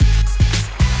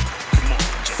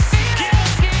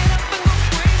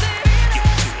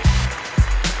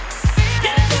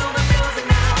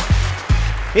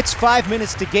It's 5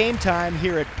 minutes to game time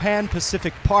here at Pan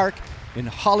Pacific Park in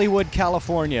Hollywood,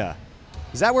 California.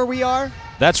 Is that where we are?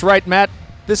 That's right, Matt.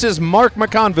 This is Mark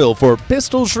McConville for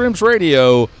Pistol Shrimps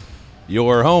Radio,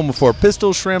 your home for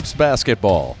Pistol Shrimps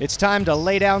basketball. It's time to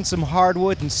lay down some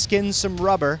hardwood and skin some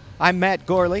rubber. I'm Matt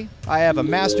Gorley. I have a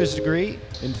master's degree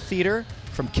in theater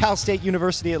from Cal State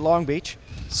University at Long Beach,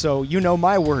 so you know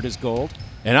my word is gold.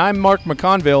 And I'm Mark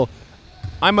McConville.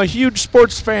 I'm a huge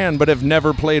sports fan, but have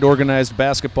never played organized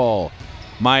basketball.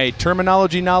 My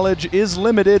terminology knowledge is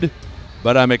limited,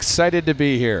 but I'm excited to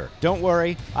be here. Don't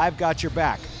worry, I've got your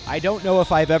back. I don't know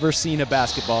if I've ever seen a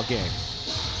basketball game.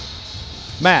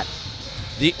 Matt,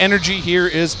 the energy here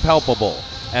is palpable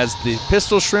as the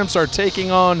Pistol Shrimps are taking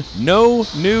on no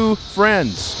new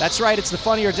friends. That's right, it's the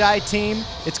Funny or Die team.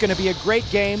 It's going to be a great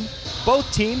game.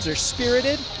 Both teams are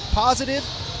spirited, positive,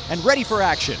 and ready for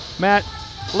action. Matt,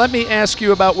 let me ask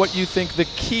you about what you think the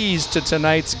keys to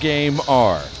tonight's game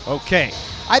are. Okay,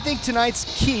 I think tonight's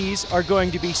keys are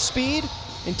going to be speed,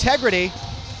 integrity,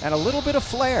 and a little bit of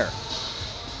flair.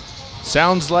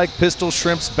 Sounds like Pistol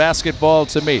Shrimps basketball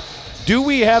to me. Do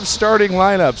we have starting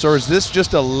lineups, or is this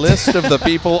just a list of the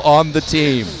people on the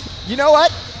team? You know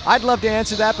what? I'd love to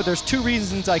answer that, but there's two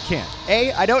reasons I can't.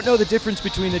 A, I don't know the difference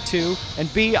between the two,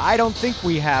 and B, I don't think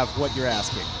we have what you're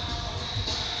asking.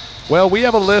 Well, we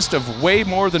have a list of way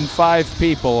more than 5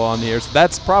 people on here, so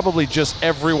that's probably just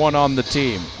everyone on the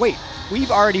team. Wait,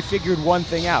 we've already figured one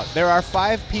thing out. There are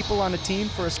 5 people on a team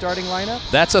for a starting lineup?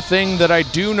 That's a thing that I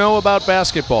do know about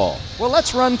basketball. Well,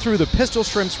 let's run through the Pistol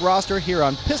Shrimps roster here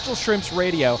on Pistol Shrimps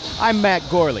Radio. I'm Matt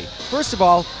Gorley. First of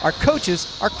all, our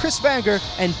coaches are Chris Vanger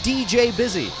and DJ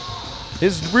Busy.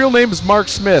 His real name is Mark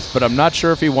Smith, but I'm not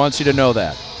sure if he wants you to know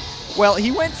that. Well,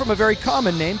 he went from a very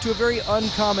common name to a very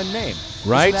uncommon name.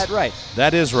 Right? Isn't that right?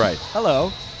 That is right.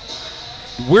 Hello.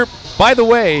 By the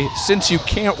way, since you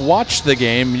can't watch the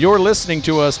game, you're listening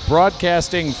to us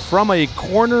broadcasting from a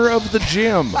corner of the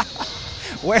gym.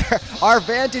 Where our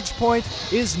vantage point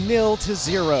is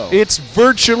 0-0. It's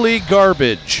virtually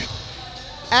garbage.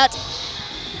 At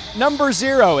number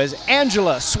 0 is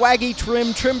Angela Swaggy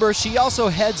Trimber. She also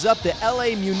heads up the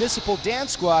LA Municipal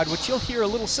Dance Squad, which you'll hear a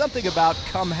little something about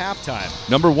come halftime.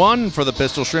 Number 1 for the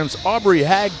Pistol Shrimps, Aubrey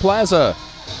Hag Plaza.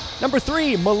 Number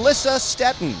 3, Melissa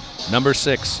Stetton. Number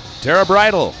 6, Tara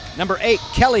Bridle. Number 8,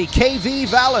 Kelly K.V.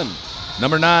 Vallon.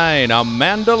 Number 9,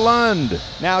 Amanda Lund.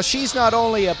 Now, she's not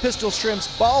only a Pistol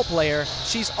Shrimps ball player,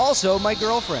 she's also my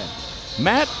girlfriend.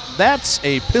 Matt, that's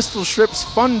a Pistol Shrimps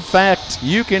fun fact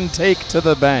you can take to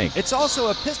the bank. It's also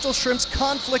a Pistol Shrimps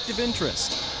conflict of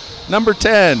interest. Number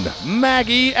 10,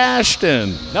 Maggie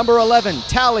Ashton. Number 11,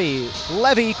 Tally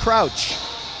Levy Crouch.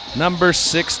 Number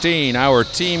 16, our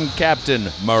team captain,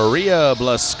 Maria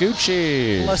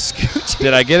Blascucci. Blascucci?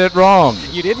 Did I get it wrong?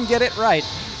 You didn't get it right.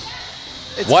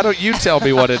 Why don't you tell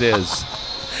me what it is?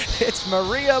 It's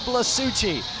Maria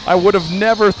Blasucci. I would have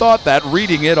never thought that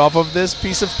reading it off of this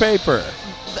piece of paper.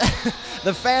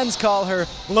 The fans call her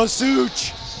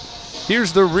Blasucci.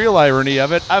 Here's the real irony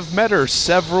of it. I've met her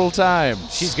several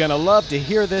times. She's going to love to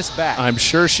hear this back. I'm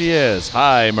sure she is.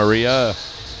 Hi, Maria.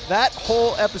 That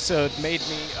whole episode made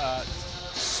me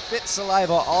spit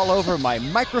saliva all over my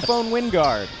microphone wind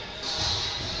guard.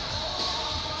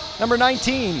 Number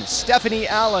 19, Stephanie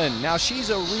Allen. Now, she's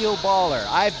a real baller.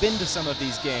 I've been to some of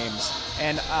these games,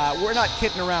 and we're not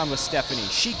kidding around with Stephanie.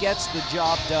 She gets the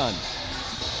job done.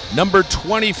 Number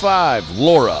 25,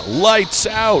 Laura Lights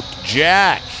Out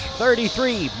Jack.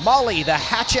 33, Molly the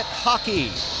Hatchet Hockey.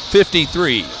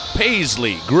 53,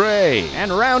 Paisley Gray.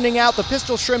 And rounding out the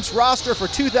Pistol Shrimps roster for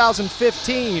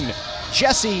 2015,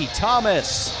 Jesse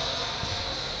Thomas.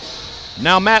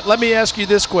 Now, Matt, let me ask you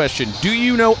this question. Do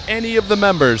you know any of the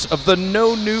members of the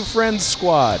No New Friends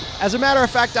squad? As a matter of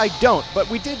fact, I don't, but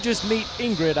we did just meet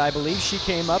Ingrid, I believe. She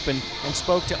came up and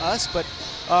spoke to us, but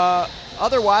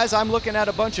otherwise, I'm looking at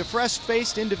a bunch of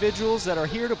fresh-faced individuals that are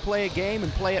here to play a game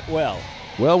and play it well.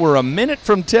 Well, we're a minute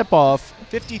from tip-off.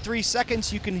 53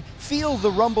 seconds, you can feel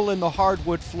the rumble in the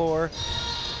hardwood floor.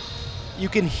 You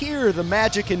can hear the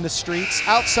magic in the streets.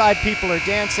 Outside, people are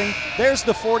dancing. There's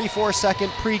the 44-second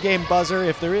pregame buzzer,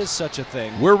 if there is such a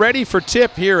thing. We're ready for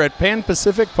tip here at Pan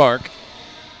Pacific Park.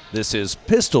 This is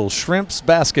Pistol Shrimps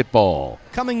basketball.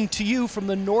 Coming to you from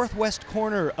the northwest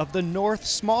corner of the North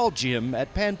Small Gym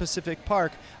at Pan Pacific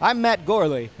Park, I'm Matt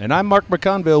Gorley. And I'm Mark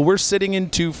McConville. We're sitting in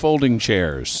 2 folding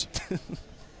chairs.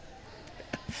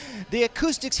 The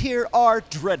acoustics here are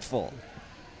dreadful.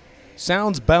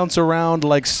 Sounds bounce around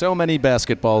like so many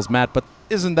basketballs, Matt, but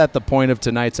isn't that the point of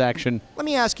tonight's action? Let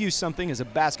me ask you something as a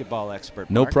basketball expert,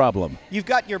 No Mark. problem. You've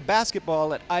got your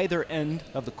basketball at either end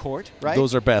of the court, right?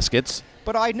 Those are baskets.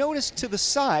 But I noticed to the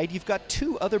side you've got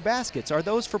 2 other baskets. Are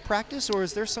those for practice, or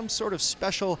is there some sort of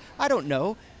special, I don't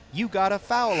know, you got a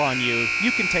foul on you,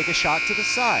 you can take a shot to the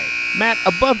side? Matt,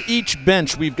 above each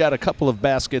bench, we've got a couple of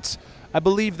baskets. I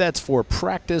believe that's for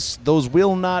practice. Those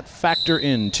will not factor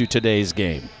into today's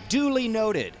game. Duly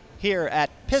noted here at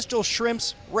Pistol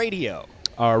Shrimps Radio.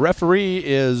 Our referee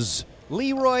is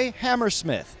Leroy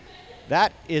Hammersmith.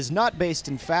 That is not based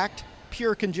in fact,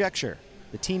 pure conjecture.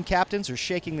 The team captains are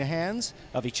shaking the hands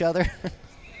of each other.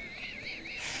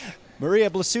 Maria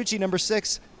Blasucci, number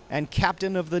 6, and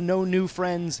captain of the No New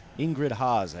Friends, Ingrid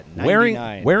Haas at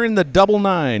 99. wearing the double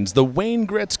 9s, the Wayne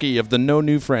Gretzky of the No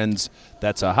New Friends.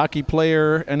 That's a hockey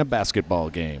player and a basketball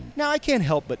game. Now, I can't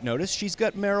help but notice she's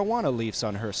got marijuana leaves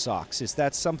on her socks. Is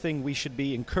that something we should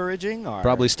be encouraging? Or?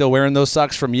 Probably still wearing those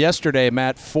socks from yesterday,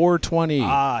 Matt, 420.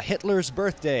 Ah, Hitler's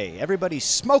birthday. Everybody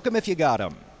smoke 'em if you got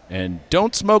 'em. And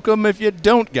don't smoke 'em if you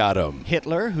don't got 'em.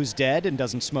 Hitler, who's dead and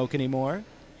doesn't smoke anymore.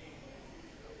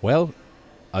 Well,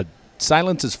 a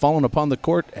silence has fallen upon the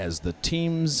court as the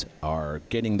teams are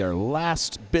getting their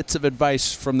last bits of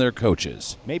advice from their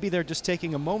coaches. Maybe they're just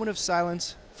taking a moment of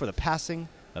silence for the passing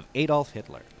of Adolf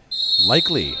Hitler.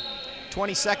 Likely.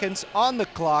 20 seconds on the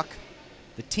clock.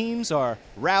 The teams are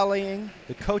rallying.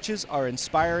 The coaches are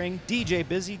inspiring. DJ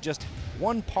Busy just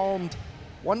one-palmed?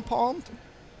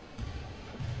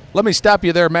 Let me stop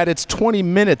you there, Matt. It's 20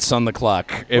 minutes on the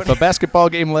clock. If a basketball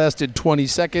game lasted 20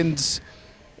 seconds,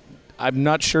 I'm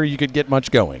not sure you could get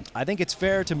much going. I think it's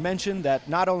fair to mention that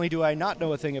not only do I not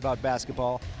know a thing about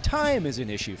basketball, time is an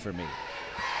issue for me.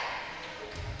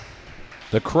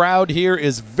 The crowd here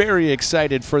is very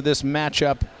excited for this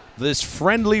matchup, this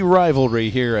friendly rivalry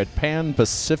here at Pan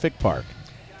Pacific Park.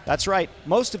 That's right.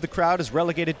 Most of the crowd is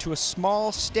relegated to a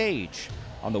small stage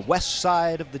on the west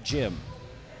side of the gym.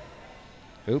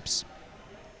 Oops.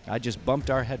 I just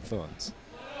bumped our headphones.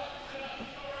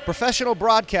 Professional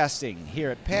broadcasting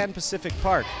here at Pan Pacific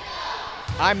Park.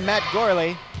 I'm Matt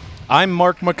Gorley. I'm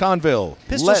Mark McConville.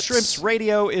 Pistol Shrimps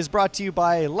Radio is brought to you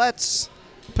by Let's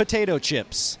Potato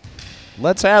Chips.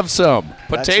 Let's have some.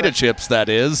 Potato right. chips, that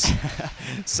is.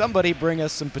 Somebody bring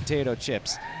us some potato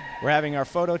chips. We're having our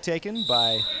photo taken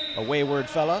by a wayward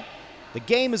fella. The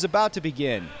game is about to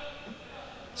begin.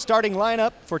 Starting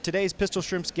lineup for today's Pistol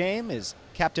Shrimps game is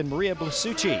Captain Maria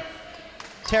Blasucci,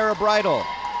 Tara Bridle,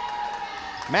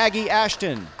 Maggie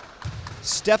Ashton,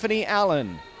 Stephanie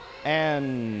Allen,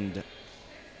 and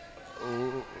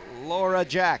Laura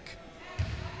Jack.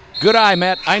 Good eye,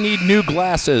 Matt. I need new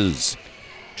glasses.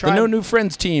 Try The No New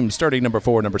Friends team, starting number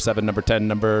 4, number 7, number 10,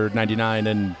 number 99,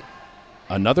 and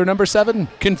another number 7?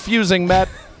 Confusing, Matt,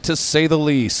 to say the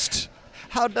least.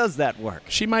 How does that work?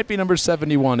 She might be number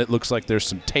 71. It looks like there's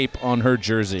some tape on her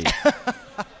jersey.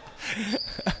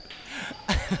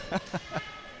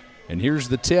 And here's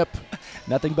the tip.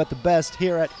 Nothing but the best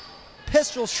here at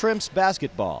Pistol Shrimps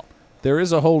Basketball. There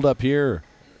is a hold-up here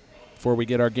before we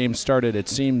get our game started. It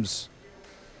seems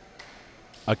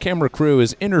a camera crew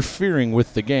is interfering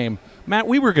with the game. Matt,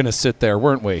 we were going to sit there,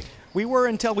 weren't we? We were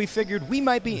until we figured we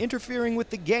might be interfering with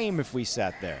the game if we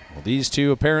sat there. Well, these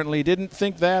two apparently didn't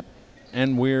think that,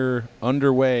 and we're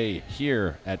underway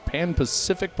here at Pan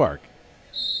Pacific Park.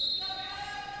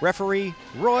 Referee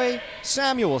Roy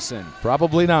Samuelson.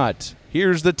 Probably not.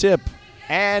 Here's the tip.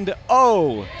 And,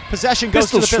 possession goes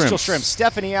Pistol to the Pistol Shrimps. Shrimps.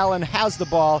 Stephanie Allen has the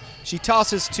ball. She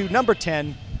tosses to number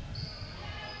 10.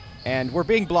 And we're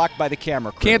being blocked by the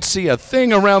camera crew. Can't see a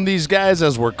thing around these guys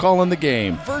as we're calling the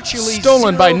game. Virtually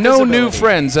Stolen by zero No New visibility.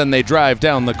 Friends, and they drive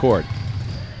down the court.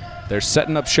 They're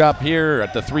setting up shop here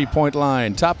at the three-point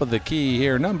line. Top of the key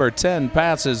here. Number 10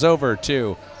 passes over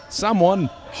to someone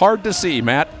hard to see,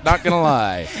 Matt. Not going to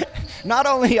lie. Not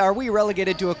only are we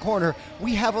relegated to a corner,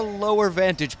 we have a lower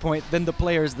vantage point than the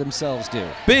players themselves do.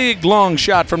 Big long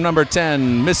shot from number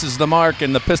 10. Misses the mark,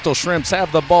 and the Pistol Shrimps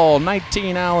have the ball.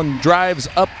 19 Allen drives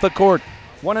up the court.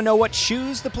 Want to know what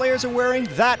shoes the players are wearing?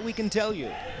 That we can tell you.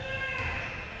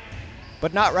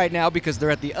 But not right now because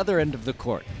they're at the other end of the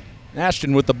court.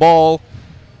 Ashton with the ball,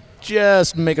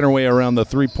 just making her way around the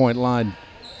three-point line.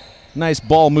 Nice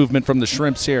ball movement from the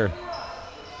Shrimps here.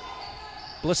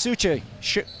 Blasucci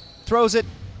throws it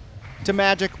to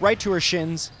Magic, right to her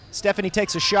shins. Stephanie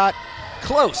takes a shot.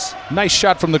 Close. Nice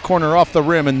shot from the corner off the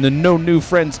rim, and the No New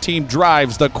Friends team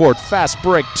drives the court. Fast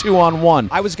break, 2-on-1.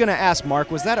 I was going to ask, Mark,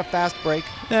 was that a fast break?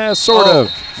 Sort of.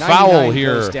 99 Foul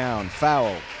here goes down.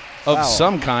 Foul. of Foul.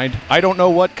 some kind. I don't know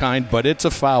what kind, but it's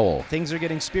a foul. Things are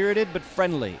getting spirited but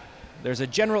friendly. There's a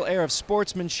general air of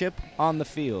sportsmanship on the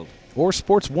field. Or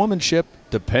sportswomanship.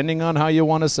 depending on how you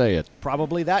want to say it.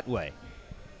 Probably that way.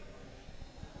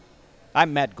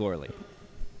 I'm Matt Gorley.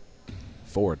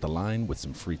 4 at the line with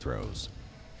some free throws.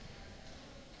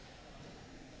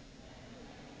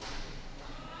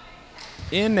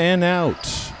 In and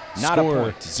out. Not a Score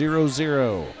point.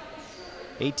 0-0.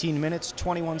 18 minutes,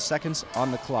 21 seconds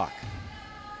on the clock.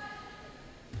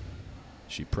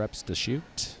 She preps to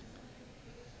shoot.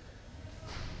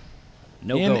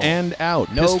 No In goal. and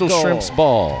out. No Pistol goal. Shrimps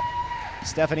ball.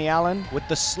 Stephanie Allen with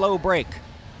the slow break.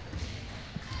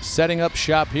 Setting up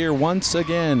shop here once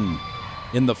again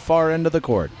in the far end of the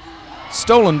court.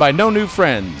 Stolen by No New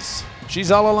Friends.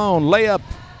 She's all alone. Layup.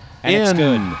 And in. it's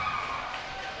good.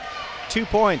 2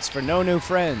 points for No New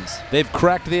Friends. They've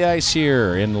cracked the ice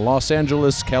here in Los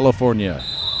Angeles, California.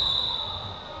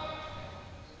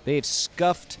 They've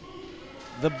scuffed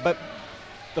the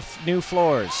new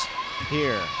floors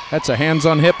here. That's a hands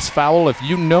on hips foul. If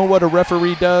you know what a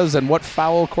referee does and what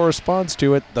foul corresponds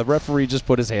to it, the referee just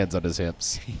put his hands on his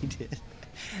hips. He did.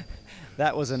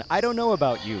 That was an I don't know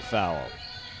about you foul.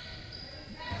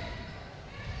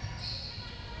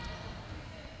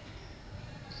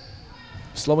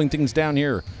 Slowing things down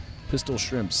here. Pistol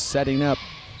Shrimps setting up.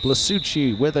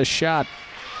 Blasucci with a shot.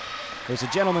 There's a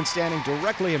gentleman standing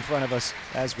directly in front of us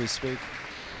as we speak.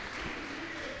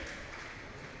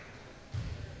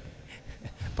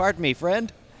 Pardon me,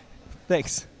 friend.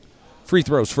 Thanks. Free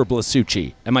throws for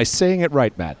Blasucci. Am I saying it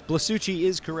right, Matt? Blasucci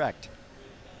is correct.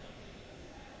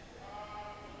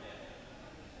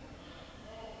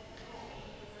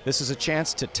 This is a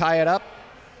chance to tie it up.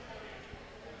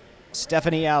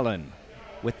 Stephanie Allen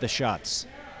with the shots.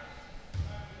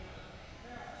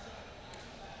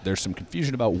 There's some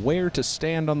confusion about where to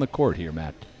stand on the court here,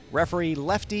 Matt. Referee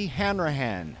Lefty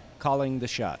Hanrahan calling the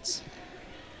shots.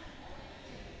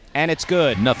 And it's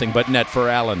good. Nothing but net for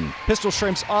Allen. Pistol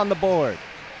Shrimps on the board.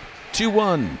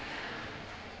 2-1.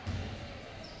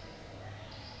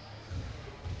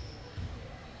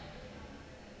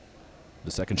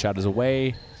 The second shot is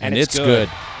away, and it's good.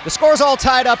 The score's all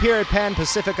tied up here at Pan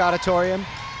Pacific Auditorium.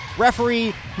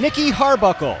 Referee Nikki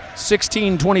Harbuckle.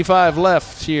 16:25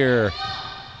 left here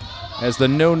as the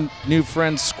No New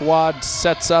Friends squad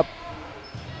sets up.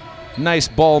 Nice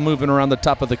ball moving around the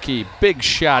top of the key. Big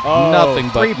shot, nothing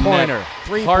but three-pointer. net.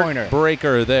 Three-pointer.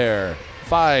 Heartbreaker there.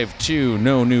 5-2,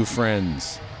 No New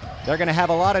Friends. They're going to have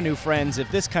a lot of new friends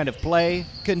if this kind of play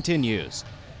continues.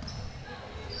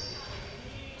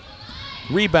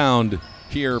 Rebound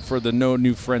here for the No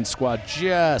New Friends squad,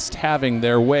 just having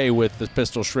their way with the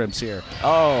Pistol Shrimps here.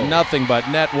 Oh. Nothing but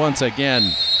net once again.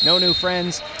 No New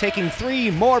Friends taking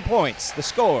 3 more points. The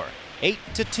score,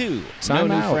 8-2. Time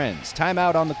No out. New Friends.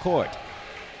 Timeout on the court.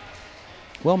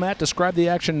 Well, Matt, describe the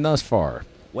action thus far.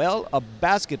 Well, a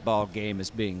basketball game is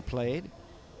being played.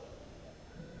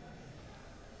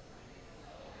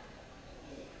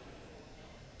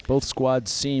 Both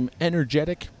squads seem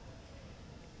energetic.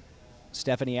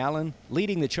 Stephanie Allen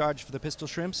leading the charge for the Pistol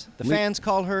Shrimps. The fans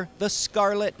call her the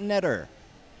Scarlet Netter.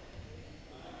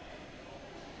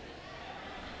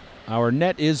 Our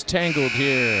net is tangled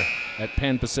here at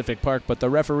Pan Pacific Park, but the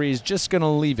referee's just going to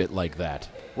leave it like that.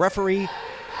 Referee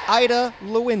Ida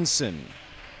Lewinson.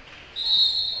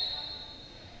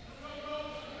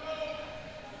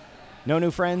 No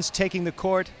New Friends taking the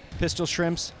court. Pistol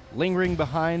Shrimps lingering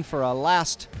behind for a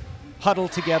last huddle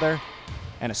together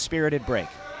and a spirited break.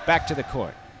 Back to the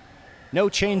court. No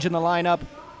change in the lineup.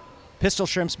 Pistol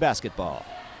Shrimps basketball.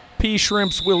 P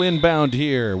Shrimps will inbound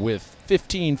here with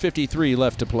 15:53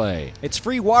 left to play. It's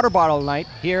free water bottle night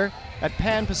here at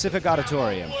Pan Pacific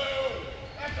Auditorium.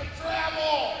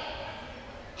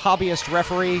 Hobbyist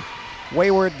referee,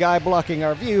 wayward guy blocking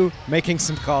our view, making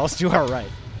some calls to our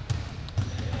right.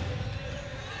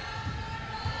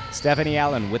 Stephanie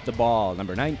Allen with the ball,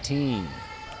 number 19.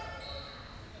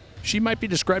 She might be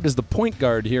described as the point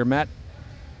guard here, Matt.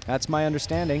 That's my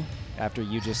understanding after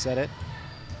you just said it.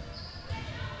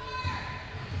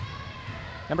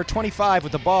 Number 25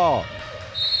 with the ball.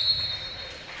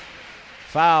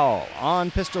 Foul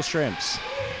on Pistol Shrimps.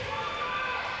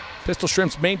 Pistol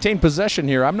Shrimps maintain possession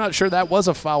here. I'm not sure that was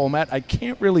a foul, Matt. I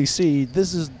can't really see.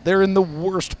 They're in the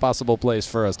worst possible place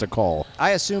for us to call.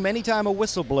 I assume anytime a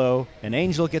whistle blow, an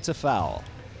Angel gets a foul.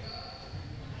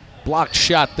 Blocked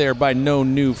shot there by No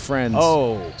New Friends.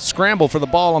 Oh. Scramble for the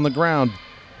ball on the ground.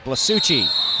 Blasucci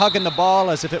hugging the ball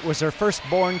as if it was her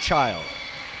firstborn child.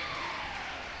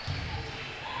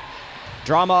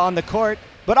 Drama on the court,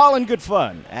 but all in good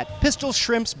fun at Pistol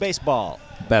Shrimps Baseball.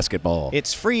 Basketball.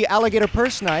 It's free alligator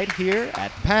purse night here at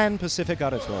Pan Pacific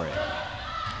Auditorium.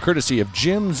 Courtesy of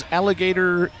Jim's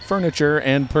Alligator Furniture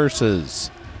and Purses.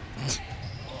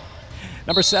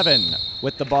 Number 7,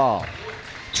 with the ball.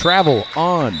 Travel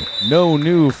on. No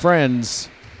new friends.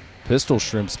 Pistol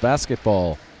Shrimps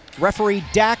basketball. Referee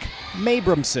Dak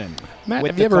Mabramson. Matt,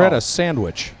 with have the you ever call. had a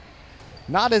sandwich?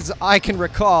 Not as I can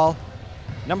recall.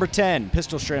 Number 10,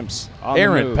 Pistol Shrimps on the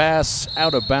Errant move. pass,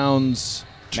 out of bounds,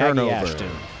 Maggie turnover.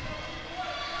 Ashton.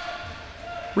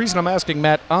 Reason I'm asking,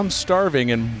 Matt, I'm starving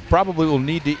and probably will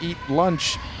need to eat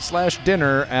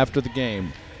lunch/dinner after the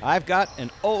game. I've got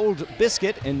an old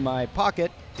biscuit in my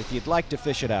pocket if you'd like to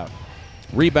fish it out.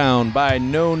 Rebound by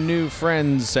No New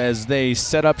Friends as they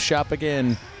set up shop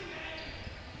again.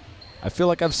 I feel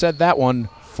like I've said that one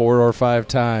 4 or 5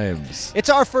 times. It's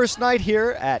our first night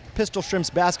here at Pistol Shrimps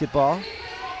basketball.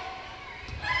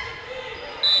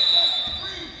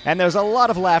 And there's a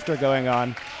lot of laughter going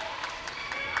on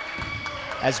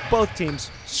as both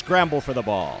teams scramble for the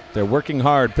ball. They're working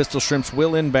hard. Pistol Shrimps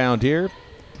will inbound here.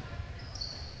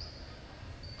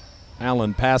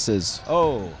 Allen passes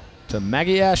Oh, to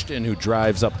Maggie Ashton, who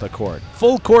drives up the court.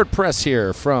 Full court press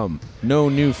here from No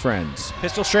New Friends.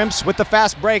 Pistol Shrimps with the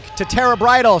fast break to Tara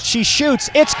Bridle. She shoots.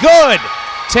 It's good.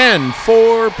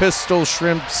 10-4 Pistol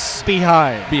Shrimps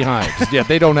Behind. behind. Yeah,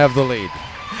 they don't have the lead.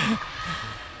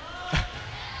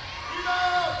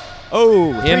 Oh,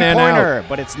 In and three-pointer,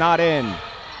 but it's not in.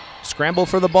 Scramble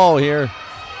for the ball here.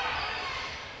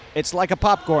 It's like a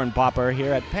popcorn popper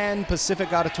here at Pan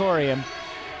Pacific Auditorium.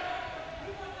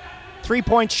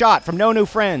 3-point shot from No New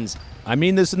Friends. I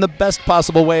mean this in the best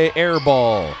possible way. Air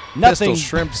ball. Nothing. Pistol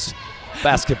Shrimps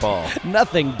basketball.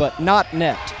 Nothing but not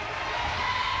net.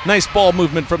 Nice ball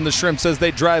movement from the Shrimps as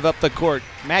they drive up the court.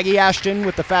 Maggie Ashton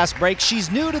with the fast break. She's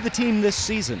new to the team this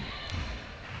season,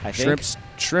 I think.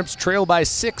 Shrimps trail by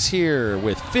 6 here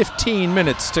with 15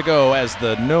 minutes to go as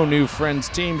the No New Friends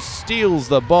team steals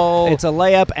the ball. It's a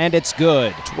layup, and it's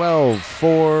good.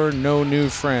 12-4 No New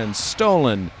Friends.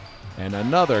 Stolen. And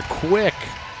another quick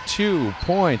 2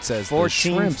 points as the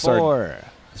Shrimps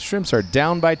 14-4. are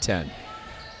down by 10.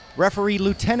 Referee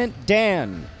Lieutenant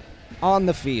Dan on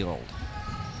the field.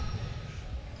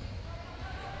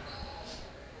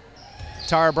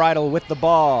 Tara Bridle with the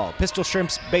ball. Pistol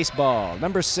Shrimps baseball,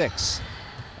 number 6.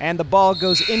 And the ball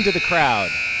goes into the crowd.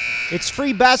 It's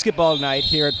free basketball night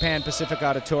here at Pan Pacific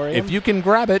Auditorium. If you can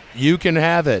grab it, you can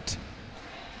have it.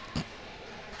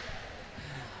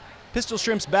 Pistol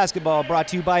Shrimps basketball brought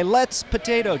to you by Let's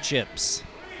Potato Chips.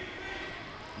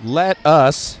 Let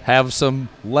us have some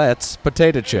Let's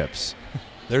potato chips.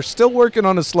 They're still working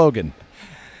on a slogan.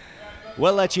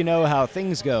 We'll let you know how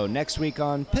things go next week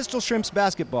on Pistol Shrimps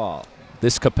basketball.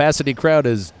 This capacity crowd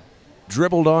has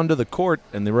dribbled onto the court,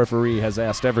 and the referee has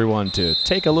asked everyone to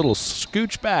take a little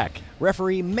scooch back.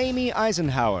 Referee Mamie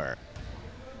Eisenhower.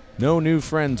 No New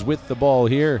Friends with the ball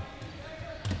here.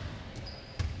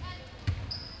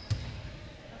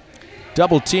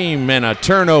 Double team and a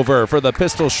turnover for the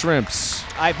Pistol Shrimps.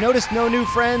 I've noticed No New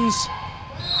Friends.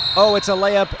 Oh, it's a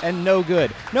layup and no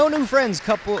good. No New Friends,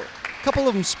 couple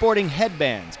of them sporting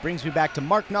headbands. Brings me back to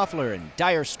Mark Knopfler and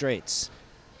Dire Straits.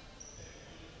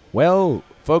 Well,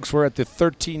 folks, we're at the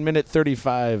 13-minute,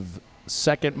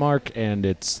 35-second mark, and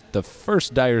it's the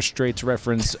first Dire Straits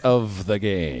reference of the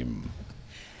game.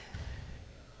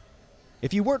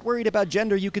 If you weren't worried about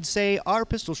gender, you could say our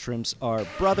Pistol Shrimps are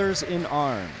brothers in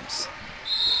arms.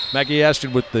 Maggie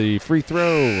Ashton with the free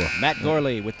throw. Matt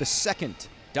Gorley with the second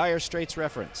Dire Straits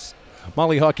reference.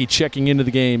 Molly Hockey checking into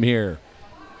the game here.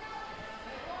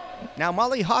 Now,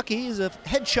 Molly Hockey is a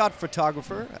headshot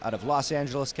photographer out of Los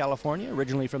Angeles, California,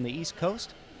 originally from the East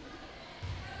Coast.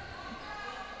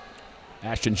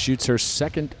 Ashton shoots her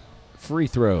second free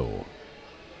throw.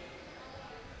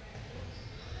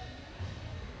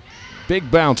 Big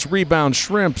bounce, rebound,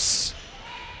 Shrimps.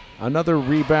 Another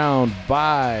rebound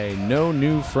by No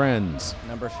New Friends.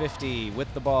 Number 50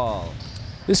 with the ball.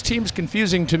 This team's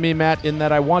confusing to me, Matt, in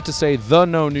that I want to say the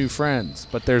No New Friends,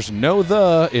 but there's no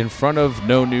the in front of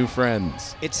No New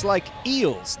Friends. It's like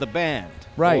Eels, the band.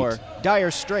 Right. Or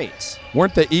Dire Straits.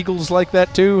 Weren't the Eagles like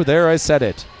that too? There, I said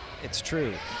it. It's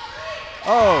true.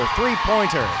 Oh,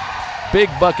 three-pointer. Big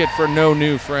bucket for No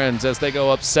New Friends as they go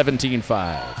up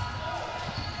 17-5.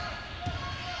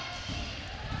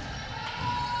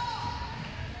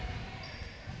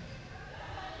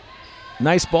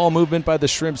 Nice ball movement by the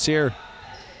Shrimps here.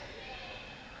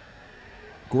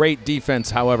 Great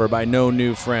defense, however, by No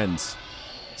New Friends.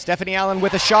 Stephanie Allen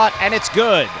with a shot, and it's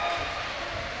good.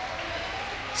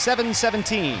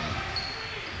 7-17.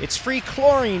 It's free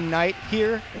chlorine night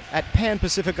here at Pan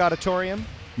Pacific Auditorium.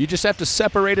 You just have to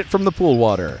separate it from the pool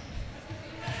water.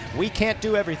 We can't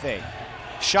do everything.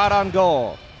 Shot on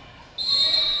goal.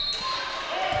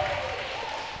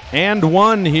 And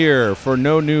one here for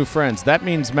No New Friends. That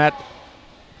means, Matt,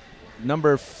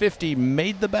 number 50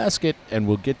 made the basket and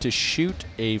will get to shoot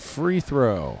a free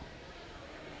throw.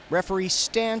 Referee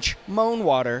Stanch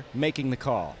Moanwater making the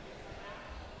call.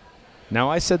 Now,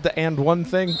 I said the and one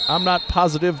thing. I'm not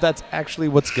positive that's actually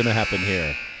what's going to happen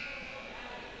here.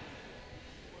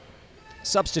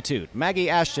 Substitute, Maggie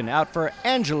Ashton out for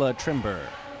Angela Trimber.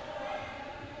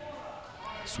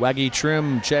 Swaggy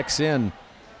Trim checks in.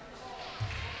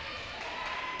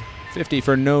 50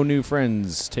 for No New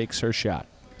Friends takes her shot.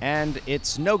 And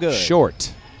it's no good.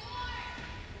 Short.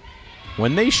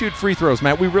 When they shoot free throws,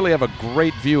 Matt, we really have a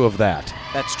great view of that.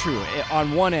 That's true,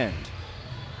 on one end.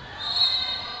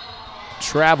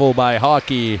 Travel by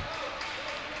Hockey.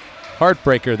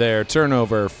 Heartbreaker there.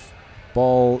 Turnover.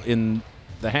 Ball in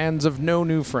the hands of No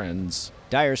New Friends.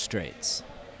 Dire Straits.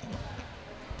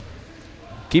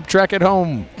 Keep track at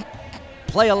home.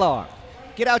 Play along.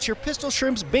 Get out your Pistol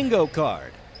Shrimps bingo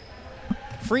card.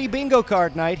 Free bingo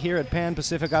card night here at Pan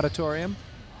Pacific Auditorium.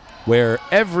 Where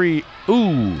every...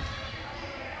 Ooh.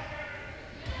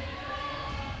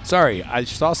 Sorry, I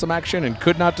saw some action and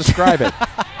could not describe it.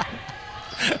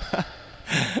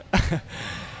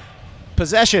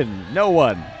 Possession, no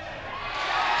one.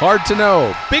 Hard to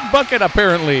know. Big bucket,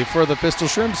 apparently, for the Pistol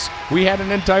Shrimps. We had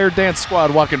an entire dance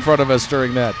squad walk in front of us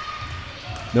during that.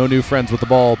 No New Friends with the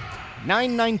ball.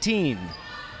 9:19.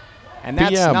 And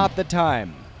that's PM. not the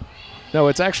time. No,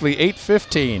 it's actually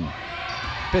 8:15.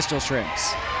 Pistol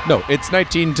Shrimps. No, it's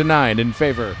 19-9 in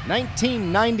favor.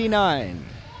 1999.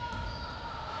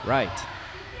 Right.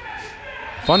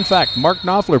 Fun fact, Mark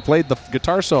Knopfler played the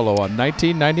guitar solo on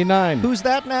 1999. Who's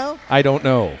that now? I don't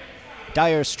know.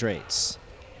 Dire Straits.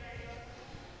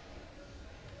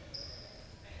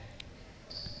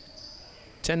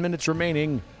 Ten minutes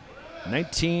remaining.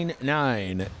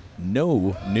 19-9.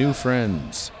 No New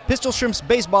Friends. Pistol Shrimps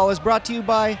baseball is brought to you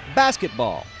by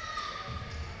basketball.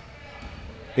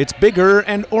 It's bigger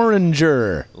and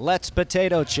oranger. Let's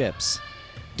potato chips.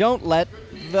 Don't let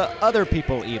the other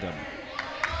people eat them.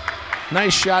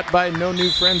 Nice shot by No New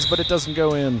Friends, but it doesn't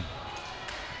go in.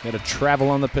 Got to travel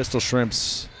on the Pistol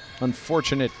Shrimps.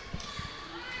 Unfortunate.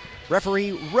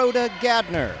 Referee Rhoda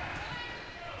Gadner.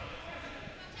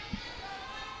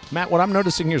 Matt, what I'm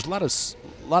noticing here is a lot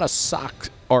of sock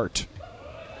art.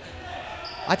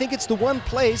 I think it's the one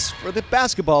place for the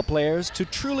basketball players to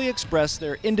truly express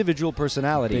their individual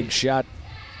personality. Big shot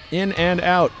in and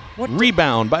out. What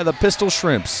Rebound by the Pistol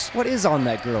Shrimps. What is on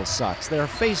that girl's socks? Their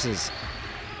faces.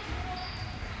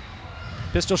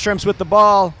 Pistol Shrimps with the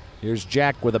ball. Here's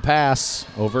Jack with a pass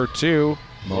over to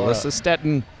Melissa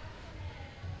Stetton.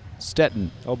 Stetton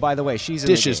Oh, by the way, she's in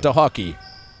dishes the game. to Hockey.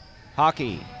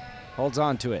 Hockey holds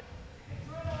on to it.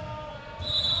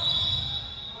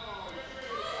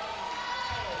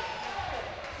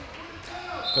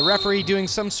 The referee doing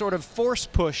some sort of force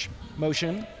push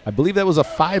motion. I believe that was a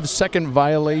 5-second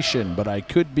violation, but I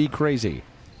could be crazy.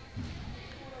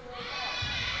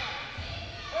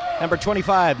 Number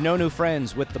 25, No New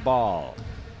Friends with the ball.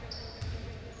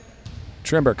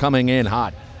 Trimber coming in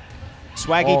hot.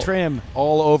 Swaggy Trim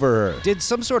All over her. did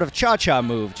some sort of cha-cha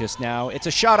move just now. It's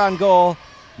a shot on goal.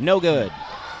 No good.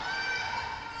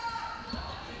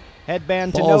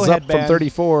 Headband to Ball's no up headband. from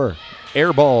 34.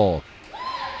 Air ball.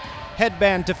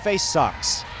 Headband to face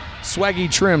socks.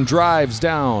 Swaggy Trim drives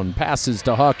down, passes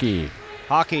to Hockey.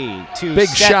 Hockey to Big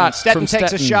Stetton. shot Stetton from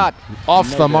takes Stetton. a shot.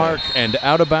 Off No the good. mark and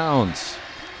out of bounds.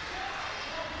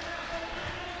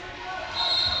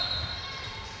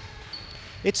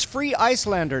 It's free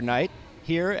Icelander night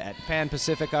here at Pan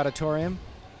Pacific Auditorium.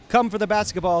 Come for the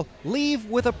basketball. Leave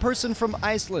with a person from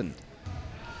Iceland.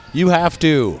 You have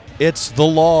to. It's the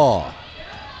law.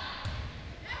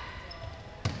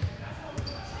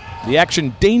 The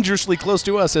action dangerously close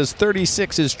to us as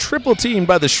 36 is triple teamed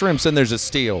by the Shrimps, and there's a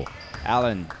steal.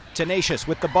 Allen, tenacious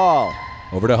with the ball.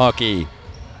 Over to Hockey.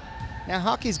 Now,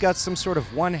 Hockey's got some sort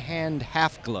of one-hand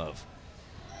half glove.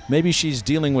 Maybe she's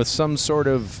dealing with some sort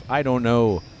of, I don't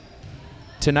know,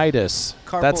 tinnitus.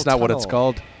 Carpal That's not what it's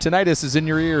tunnel. called. Tinnitus is in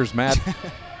your ears, Matt.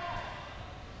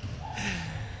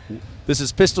 This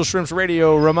is Pistol Shrimps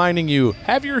Radio reminding you,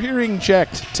 have your hearing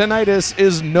checked. Tinnitus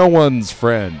is no one's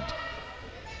friend.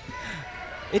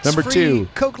 It's Number free 2.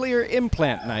 cochlear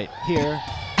implant night here.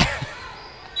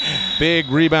 Big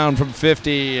rebound from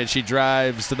 50, and she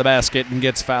drives to the basket and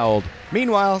gets fouled.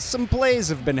 Meanwhile, some plays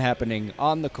have been happening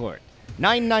on the court.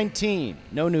 9:19,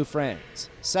 No New Friends.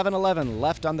 7:11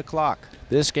 left on the clock.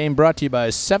 This game brought to you by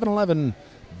 7-Eleven.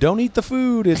 Don't eat the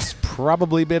food. It's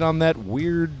probably been on that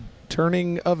weird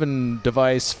turning oven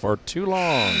device for too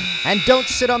long. And don't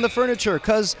sit on the furniture,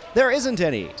 because there isn't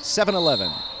any.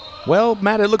 7-Eleven. Well,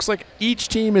 Matt, it looks like each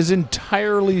team is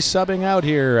entirely subbing out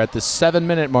here at the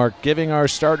 7-minute mark, giving our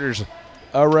starters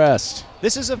a rest.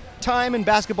 This is a time in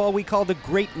basketball we call the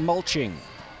great mulching,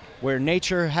 where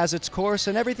nature has its course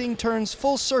and everything turns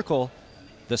full circle,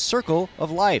 the circle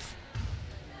of life.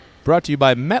 Brought to you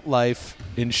by MetLife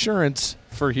Insurance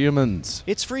for Humans.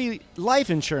 It's free life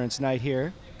insurance night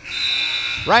here.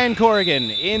 Ryan Corrigan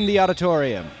in the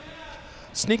auditorium.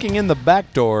 Sneaking in the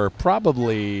back door,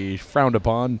 probably frowned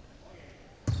upon.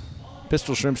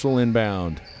 Pistol Shrimps will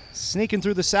inbound. Sneaking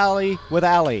through the Sally with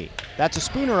Allie. That's a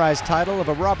spoonerized title of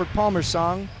a Robert Palmer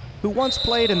song who once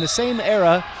played in the same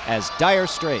era as Dire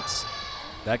Straits.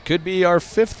 That could be our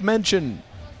fifth mention.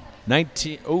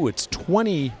 It's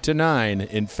 20-9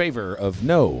 in favor of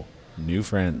No New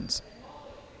Friends.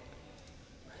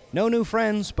 No new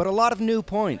friends, but a lot of new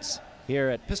points here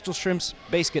at Pistol Shrimps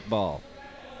Basketball.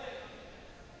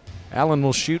 Allen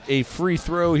will shoot a free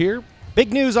throw here.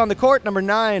 Big news on the court, number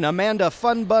 9, Amanda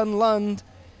Funbun Lund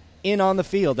in on the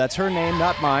field. That's her name,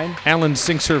 not mine. Allen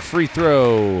sinks her free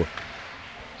throw.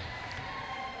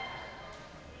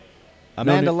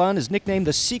 Amanda Lund is nicknamed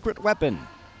the Secret Weapon.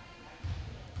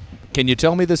 Can you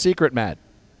tell me the secret, Matt?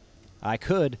 I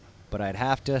could, but I'd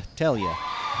have to tell you.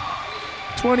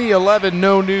 2011,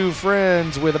 No New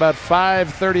Friends with about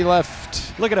 5:30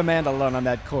 left. Look at Amanda Lund on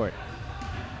that court.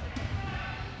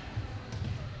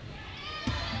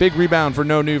 Big rebound for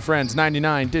No New Friends.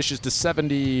 99 dishes to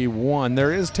 71.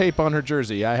 There is tape on her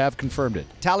jersey. I have confirmed it.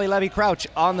 Tally Levy Crouch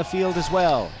on the field as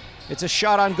well. It's a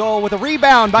shot on goal with a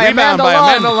rebound by Amanda by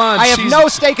Lund. Amanda Lund. I have no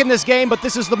stake in this game, but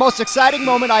this is the most exciting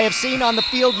moment I have seen on the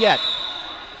field yet.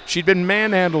 She'd been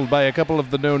manhandled by a couple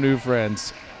of the No New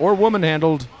Friends. Or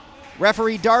woman-handled.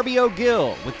 Referee Darby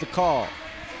O'Gill with the call.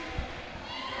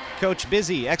 Coach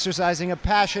Busy exercising a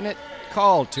passionate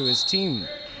call to his team.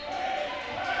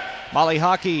 Molly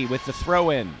Hockey with the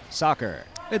throw-in. Soccer.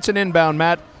 It's an inbound,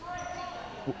 Matt.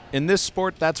 In this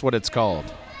sport, that's what it's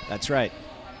called. That's right.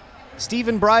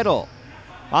 Stephen Bridle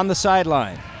on the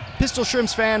sideline. Pistol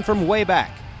Shrimps fan from way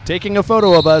back. Taking a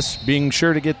photo of us, being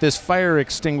sure to get this fire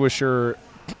extinguisher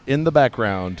in the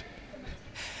background.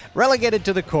 Relegated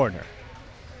to the corner.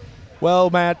 Well,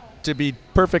 Matt, to be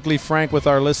perfectly frank with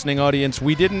our listening audience,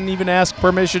 we didn't even ask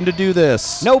permission to do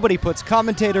this. Nobody puts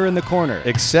commentator in the corner.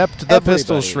 Except the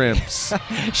Pistol Shrimps.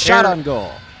 Shot on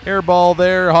goal. Air ball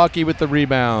there, Hockey with the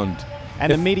rebound.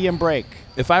 And a medium break.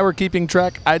 If I were keeping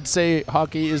track, I'd say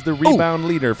Hockey is the rebound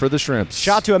leader for the Shrimps.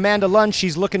 Shot to Amanda Lund.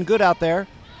 She's looking good out there.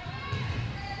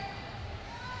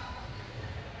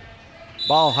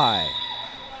 Ball high.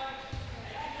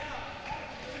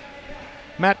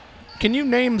 Matt, can you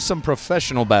name some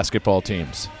professional basketball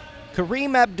teams?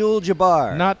 Kareem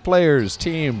Abdul-Jabbar. Not players,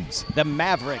 teams. The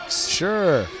Mavericks.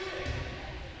 Sure.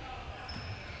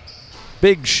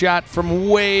 Big shot from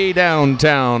way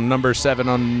downtown, number 7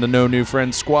 on the No New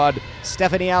Friends squad.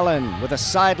 Stephanie Allen with a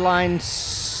sideline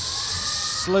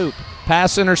sloop.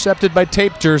 Pass intercepted by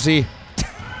Tape Jersey.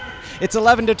 It's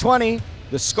 11-20.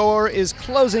 The score is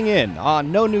closing in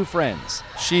on No New Friends.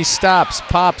 She stops,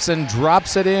 pops, and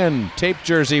drops it in. Tape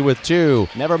Jersey with 2.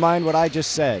 Never mind what I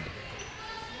just said.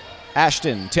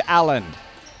 Ashton to Allen.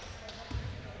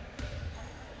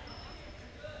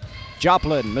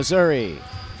 Joplin, Missouri.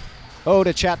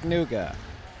 To Chattanooga.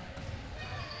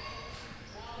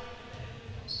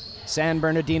 San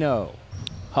Bernardino.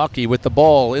 Hockey with the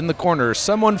ball in the corner.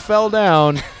 Someone fell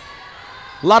down.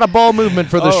 A lot of ball movement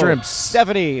for the Shrimps.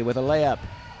 Stephanie with a layup.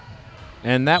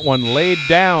 And that one laid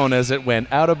down as it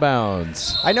went out of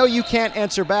bounds. I know you can't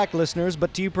answer back, listeners,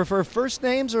 but do you prefer first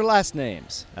names or last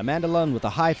names? Amanda Lund with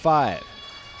a high 5.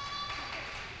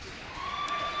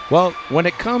 Well, when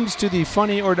it comes to the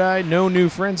Funny or Die No New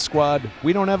Friends squad,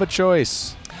 we don't have a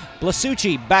choice.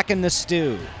 Blasucci back in the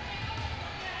stew.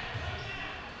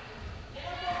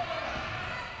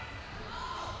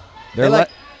 A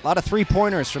lot of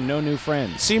three-pointers from No New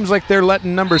Friends. Seems like they're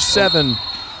letting number 7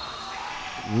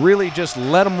 really just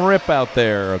let them rip out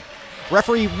there.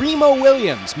 Referee Remo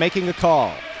Williams making a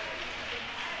call.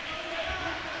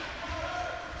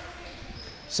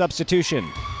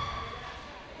 Substitution.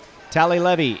 Tally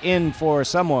Levy in for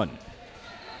someone.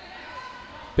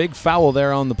 Big foul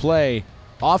there on the play.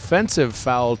 Offensive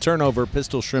foul, turnover,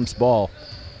 Pistol Shrimps ball.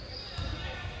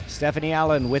 Stephanie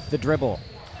Allen with the dribble.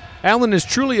 Allen is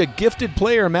truly a gifted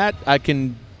player, Matt. I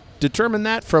can determine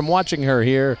that from watching her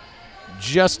here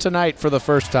just tonight for the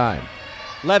first time.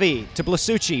 Levy to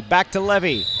Blasucci, back to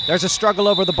Levy. There's a struggle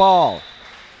over the ball.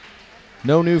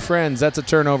 No New Friends, that's a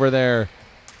turnover there.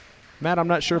 Matt, I'm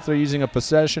not sure if they're using a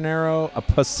possession arrow, a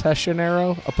Poseidon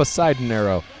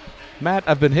arrow. Matt,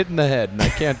 I've been hit in the head and I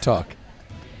can't talk.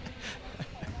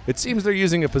 It seems they're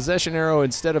using a possession arrow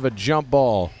instead of a jump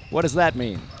ball. What does that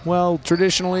mean? Well,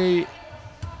 traditionally,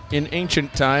 in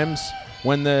ancient times,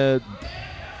 when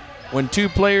two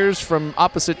players from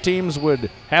opposite teams would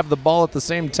have the ball at the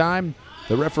same time,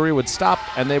 the referee would stop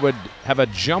and they would have a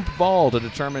jump ball to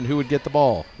determine who would get the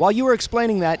ball. While you were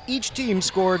explaining that, each team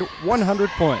scored 100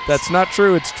 points. That's not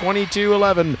true. It's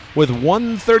 22-11 with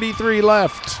 1:33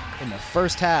 left. In the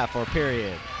first half or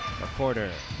period or quarter.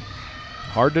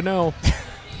 Hard to know.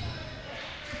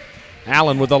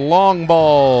 Allen with a long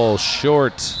ball,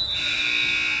 short.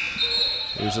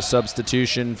 Here's a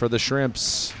substitution for the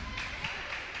Shrimps.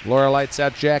 Laura Lights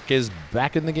Out Jack is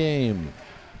back in the game.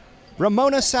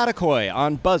 Ramona Satakoy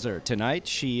on buzzer tonight.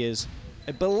 She is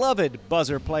a beloved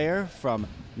buzzer player from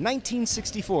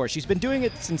 1964. She's been doing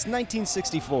it since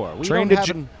 1964. Trained at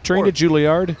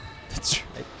Juilliard. That's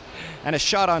right. And a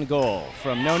shot on goal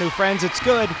from No New Friends. It's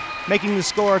good, making the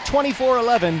score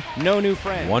 24-11, No New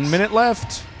Friends. 1 minute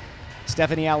left.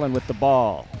 Stephanie Allen with the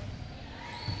ball.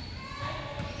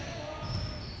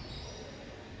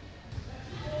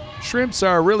 Shrimps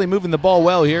are really moving the ball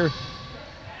well here.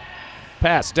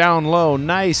 Pass down low.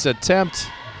 Nice attempt.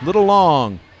 Little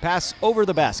long. Pass over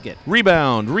the basket.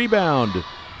 Rebound.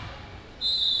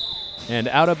 And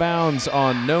out of bounds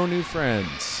on No New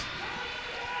Friends.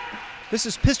 This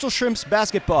is Pistol Shrimps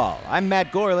basketball. I'm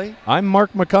Matt Gorley. I'm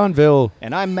Mark McConville.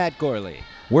 And I'm Matt Gorley.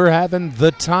 We're having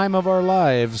the time of our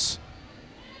lives.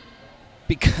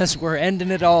 Because we're ending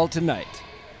it all tonight.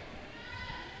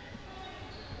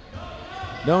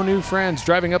 No New Friends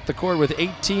driving up the court with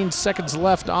 18 seconds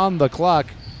left on the clock.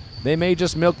 They may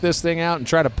just milk this thing out and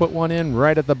try to put one in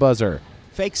right at the buzzer.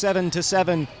 Fake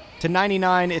 7-7 to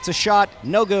 99. It's a shot.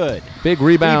 No good. Big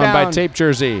rebound by Tape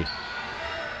Jersey.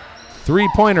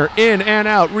 Three-pointer in and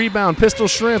out. Rebound. Pistol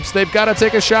Shrimps. They've got to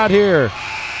take a shot here.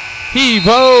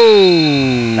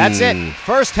 Heave-ho! That's it.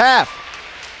 First half.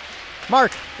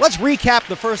 Mark, let's recap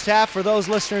the first half for those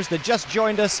listeners that just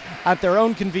joined us at their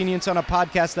own convenience on a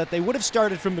podcast that they would have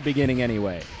started from the beginning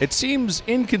anyway. It seems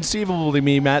inconceivable to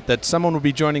me, Matt, that someone would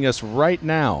be joining us right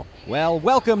now. Well,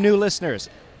 welcome, new listeners.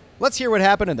 Let's hear what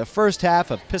happened in the first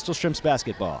half of Pistol Shrimps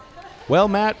basketball. Well,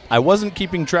 Matt, I wasn't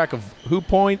keeping track of who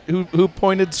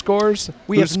pointed scores.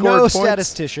 We have no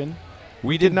statistician.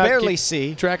 We did not barely keep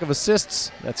see track of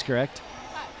assists. That's correct.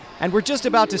 And we're just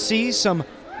about to see some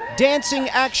dancing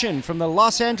action from the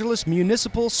Los Angeles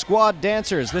Municipal Squad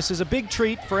dancers. This is a big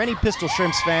treat for any Pistol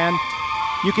Shrimps fan.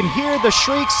 You can hear the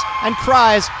shrieks and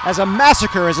cries as a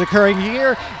massacre is occurring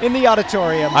here in the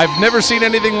auditorium. I've never seen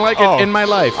anything like it in my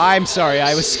life. I'm sorry,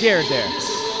 I was scared there.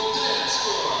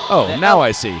 Oh, now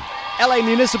I see. LA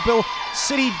Municipal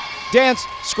City Dance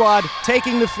Squad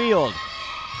taking the field.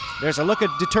 There's a look of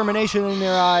determination in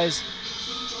their eyes.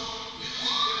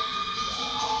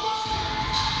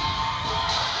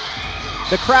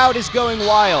 The crowd is going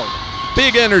wild.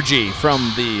 Big energy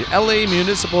from the LA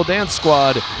Municipal Dance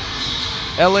Squad,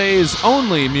 LA's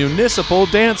only municipal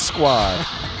dance squad.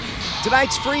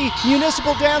 Tonight's free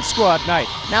Municipal Dance Squad night.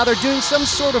 Now they're doing some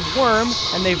sort of worm,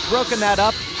 and they've broken that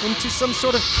up into some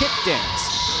sort of kick dance.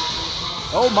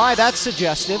 Oh my, that's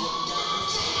suggestive.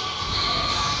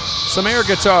 Some air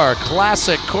guitar,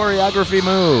 classic choreography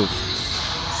move.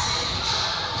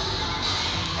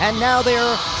 And now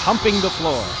they're humping the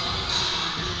floor.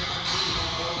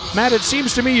 Matt, it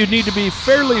seems to me you need to be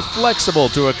fairly flexible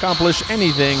to accomplish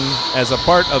anything as a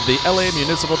part of the LA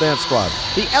Municipal Dance Squad.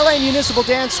 The LA Municipal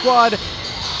Dance Squad,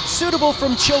 suitable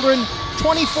from children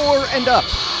 24 and up.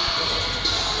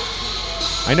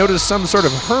 I noticed some sort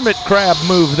of hermit crab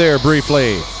move there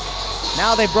briefly.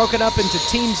 Now they've broken up into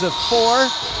teams of 4,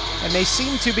 and they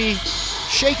seem to be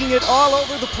shaking it all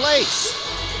over the place.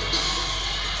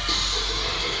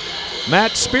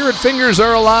 Matt, spirit fingers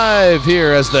are alive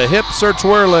here as the hips are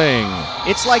twirling.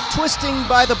 It's like twisting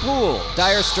by the pool,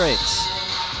 Dire Straits.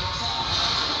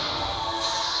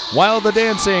 While the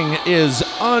dancing is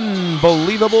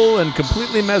unbelievable and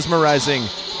completely mesmerizing,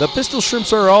 the Pistol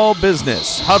Shrimps are all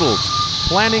business, huddled,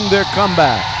 planning their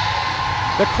comeback.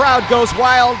 The crowd goes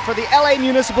wild for the LA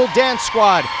Municipal Dance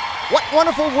Squad. What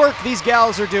wonderful work these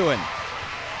gals are doing.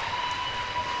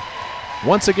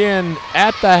 Once again,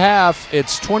 at the half,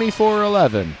 it's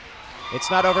 24-11. It's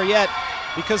not over yet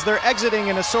because they're exiting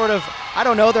in a sort of, I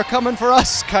don't know, they're coming for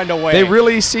us kind of way. They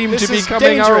really seem to be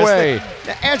coming our way.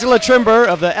 Angela Trimber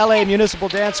of the LA Municipal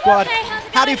Dance Squad. Okay,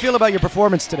 how do you feel about your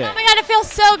performance today? Oh my God, it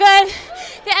feels so good.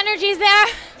 The energy's there.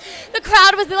 The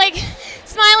crowd was like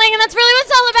smiling, and that's really what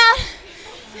it's all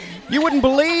about. You wouldn't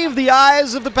believe the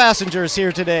eyes of the passengers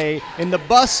here today in the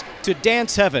bus to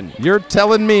Dance Heaven. You're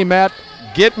telling me, Matt.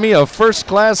 Get me a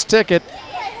first-class ticket.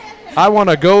 I want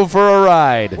to go for a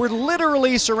ride. We're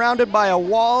literally surrounded by a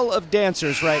wall of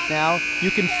dancers right now.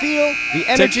 You can feel the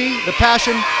energy, the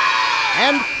passion,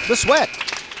 and the sweat.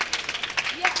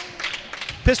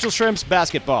 Pistol Shrimps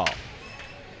basketball.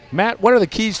 Matt, what are the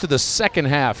keys to the second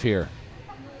half here?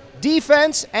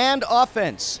 Defense and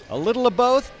offense. A little of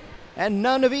both and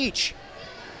none of each.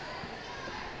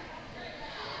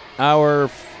 Our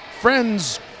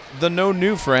friends, the No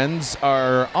New Friends,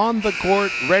 are on the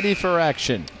court ready for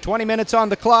action. 20 minutes on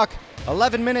the clock.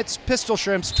 11 minutes Pistol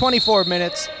Shrimps. 24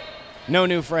 minutes No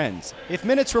New Friends. If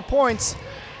minutes were points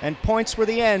and points were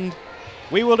the end,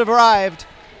 we would have arrived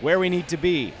where we need to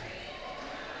be.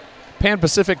 Pan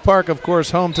Pacific Park, of course,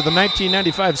 home to the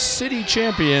 1995 city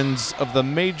champions of the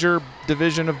major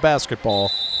division of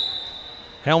basketball,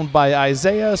 helmed by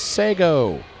Isaiah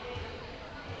Sago.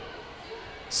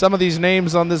 Some of these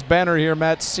names on this banner here,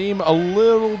 Matt, seem a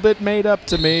little bit made up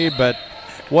to me, but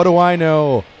what do I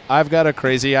know? I've got a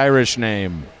crazy Irish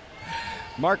name.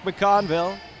 Mark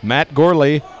McConville Matt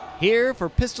Gorley, here for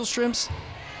Pistol Shrimps.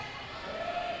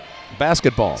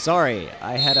 basketball. Sorry,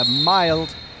 I had a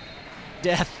mild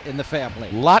death in the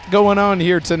family. Lot going on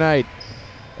here tonight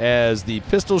as the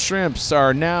Pistol Shrimps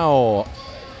are now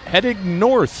heading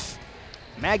north.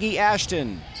 Maggie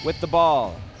Ashton with the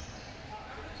ball.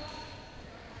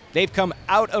 They've come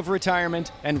out of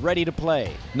retirement and ready to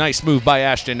play. Nice move by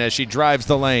Ashton as she drives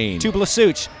the lane. To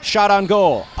Blasuch, shot on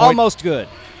goal. Almost good.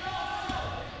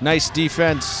 Nice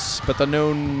defense, but the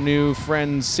No New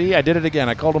Friends. See, I did it again.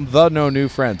 I called them the No New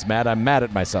Friends. Matt, I'm mad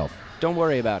at myself. Don't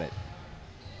worry about it.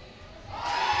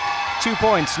 2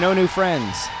 points, No New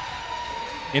Friends.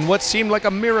 In what seemed like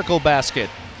a miracle basket.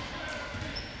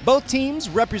 Both teams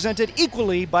represented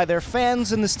equally by their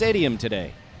fans in the stadium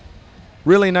today.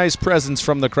 Really nice presence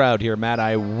from the crowd here, Matt.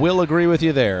 I will agree with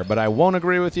you there, but I won't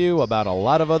agree with you about a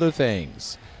lot of other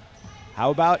things. How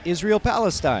about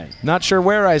Israel-Palestine? Not sure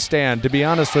where I stand, to be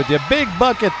honest with you. Big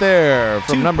bucket there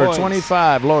from 2 number points.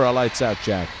 25, Laura Lights Out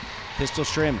Jack. Pistol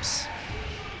Shrimps.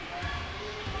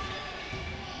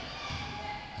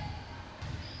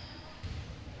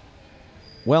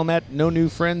 Well, Matt, No New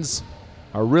Friends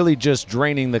are really just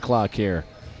draining the clock here,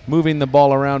 moving the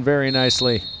ball around very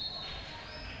nicely.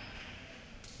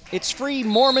 It's free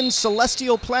Mormon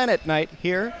Celestial Planet night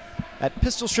here at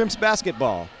Pistol Shrimps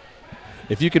basketball.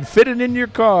 If you can fit it in your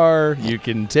car, you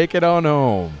can take it on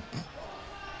home.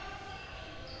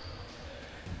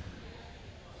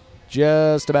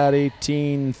 Just about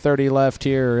 18:30 left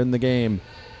here in the game.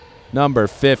 Number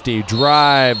 50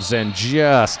 drives and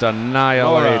just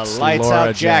annihilates Lights Laura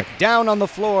Out Jack. Down on the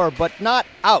floor, but not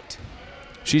out.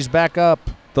 She's back up.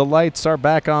 The lights are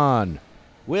back on.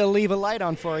 We'll leave a light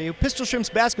on for you. Pistol Shrimps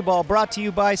basketball brought to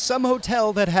you by some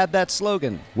hotel that had that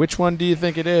slogan. Which one do you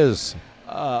think it is?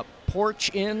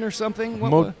 Porch Inn or something?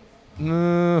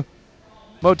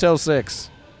 Motel 6.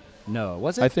 No,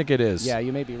 was it? I think it is. Yeah,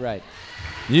 you may be right.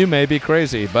 You may be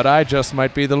crazy, but I just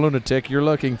might be the lunatic you're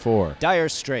looking for. Dire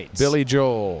Straits. Billy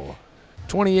Joel.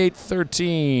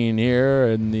 28-13 here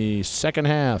in the second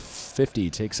half. 50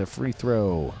 takes a free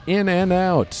throw. In and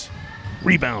out.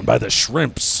 Rebound by the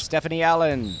Shrimps. Stephanie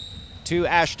Allen to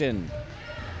Ashton.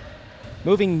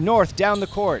 Moving north down the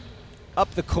court.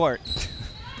 Up the court.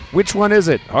 Which one is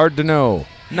it? Hard to know.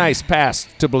 Nice pass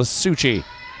to Blasucci. She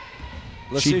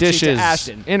Blasucci dishes. to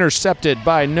Ashton. Intercepted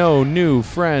by No New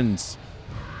Friends.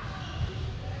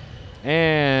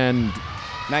 And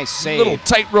Nice save. little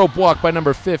tightrope walk by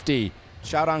number 50.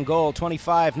 Shot on goal,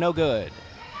 25, no good.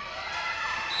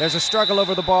 There's a struggle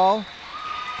over the ball.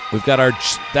 We've got our.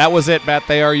 That was it, Matt.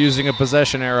 They are using a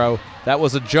possession arrow. That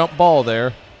was a jump ball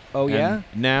there. Oh, And yeah?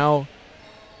 now,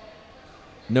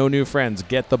 No New Friends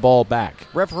get the ball back.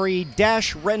 Referee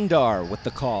Dash Rendar with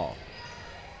the call.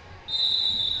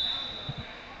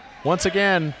 Once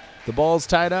again, the ball's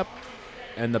tied up,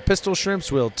 and the Pistol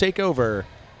Shrimps will take over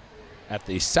at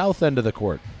the south end of the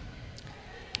court.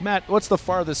 Matt, what's the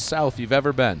farthest south you've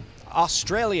ever been?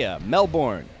 Australia,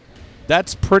 Melbourne.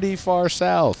 That's pretty far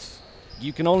south.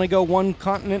 You can only go one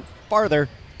continent farther.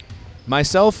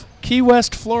 Myself, Key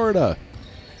West, Florida.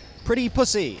 Pretty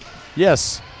Pussy,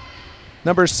 Yes,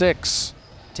 number 6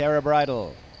 Tara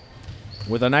Bridle.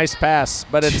 with a nice pass,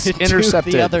 but it's To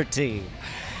intercepted. the other team.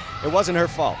 It wasn't her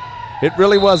fault. It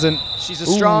really wasn't. She's a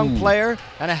strong Ooh. player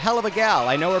and a hell of a gal.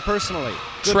 I know her personally.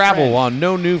 Good Travel friend. on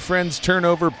No New Friends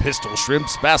turnover. Pistol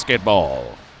Shrimps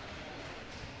basketball.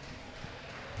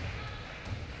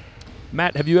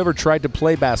 Matt, have you ever tried to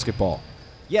play basketball?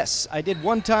 Yes, I did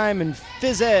one time in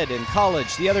phys ed in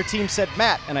college. The other team said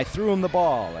Matt, and I threw him the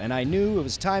ball, and I knew it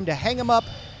was time to hang him up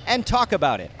and talk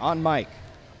about it on mic.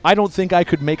 I don't think I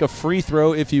could make a free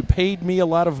throw if you paid me a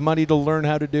lot of money to learn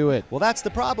how to do it. Well, that's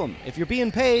the problem. If you're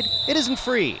being paid, it isn't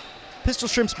free. Pistol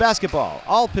Shrimps basketball.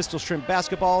 All Pistol Shrimp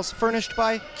basketballs furnished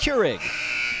by Keurig.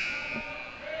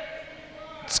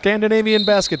 Scandinavian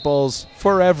basketballs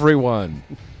for everyone.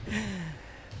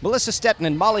 Melissa Stetton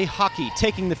and Molly Hockey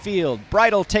taking the field.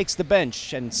 Bridal takes the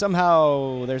bench, and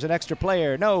somehow there's an extra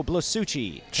player. No,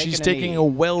 Blasucci. She's taking a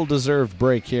well-deserved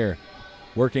break here.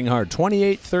 Working hard.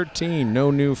 28-13.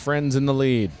 No new friends in the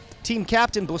lead. Team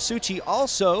captain Blasucci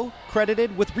also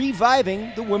credited with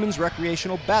reviving the Women's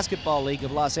Recreational Basketball League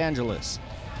of Los Angeles.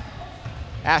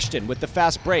 Ashton with the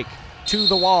fast break to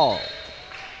the wall.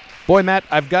 Boy, Matt,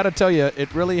 I've got to tell you,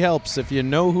 it really helps if you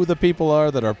know who the people are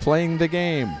that are playing the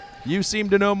game. You seem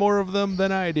to know more of them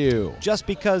than I do. Just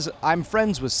because I'm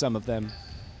friends with some of them.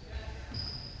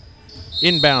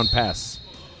 Inbound pass.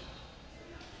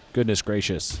 Goodness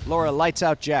gracious. Laura lights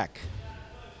out Jack.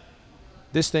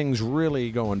 This thing's really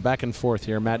going back and forth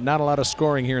here, Matt. Not a lot of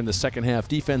scoring here in the second half.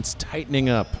 Defense tightening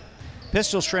up.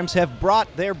 Pistol Shrimps have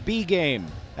brought their B game.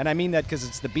 And I mean that because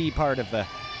it's the B part of the,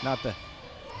 not the.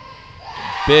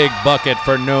 Big bucket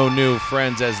for No New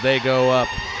Friends as they go up.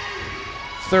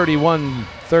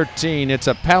 31-13. It's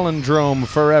a palindrome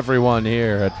for everyone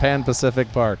here at Pan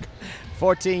Pacific Park.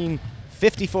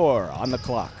 14:54 on the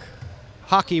clock.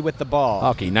 Hockey with the ball.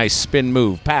 Hockey, nice spin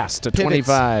move. Pass to Pivots.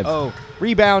 25. Oh,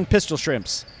 rebound, Pistol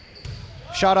Shrimps.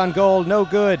 Shot on goal, no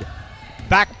good.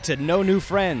 Back to No New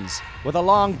Friends with a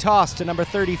long toss to number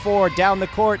 34 down the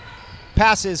court.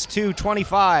 Passes to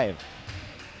 25.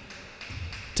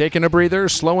 Taking a breather,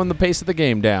 slowing the pace of the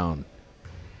game down.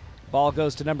 Ball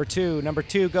goes to number 2. Number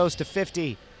 2 goes to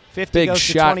 50. 50 Big goes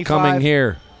shot to 25. coming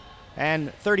here.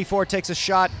 And 34 takes a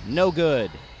shot, no good.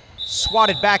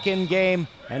 Swatted back in game,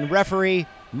 and referee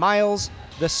Miles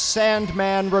the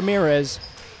Sandman Ramirez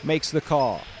makes the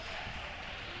call.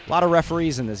 A lot of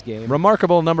referees in this game.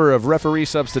 Remarkable number of referee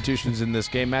substitutions in this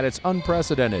game, Matt. It's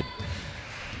unprecedented.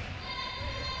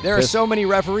 There are so many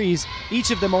referees,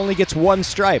 each of them only gets one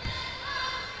stripe.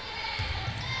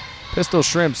 Pistol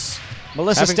Shrimps.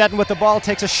 Melissa Stetton with the ball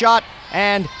takes a shot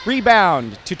and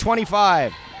rebound to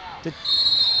 25 to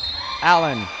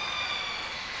Allen.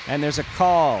 And there's a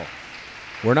call.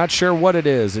 We're not sure what it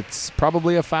is. It's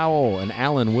probably a foul, and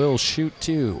Allen will shoot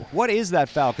two. What is that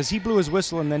foul? Because he blew his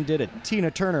whistle and then did a Tina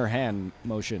Turner hand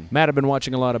motion. Matt, I've been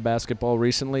watching a lot of basketball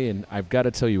recently, and I've got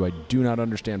to tell you, I do not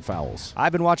understand fouls.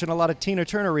 I've been watching a lot of Tina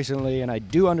Turner recently, and I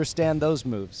do understand those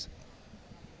moves.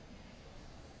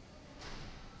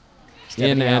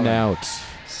 In and out.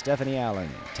 Stephanie Allen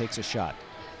takes a shot.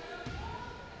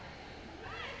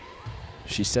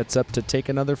 She sets up to take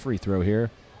another free throw here.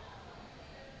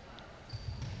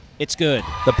 It's good.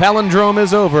 The palindrome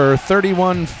is over.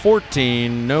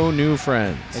 31-14. No new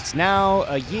friends. It's now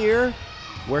a year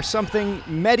where something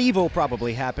medieval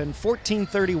probably happened.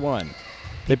 1431.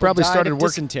 They probably started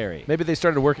working. Dysentery. Maybe they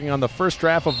started working on the first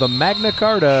draft of the Magna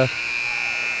Carta.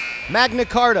 Magna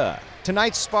Carta,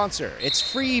 tonight's sponsor. It's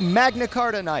free Magna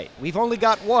Carta night. We've only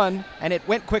got one, and it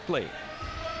went quickly.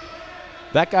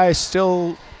 That guy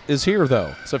still is here,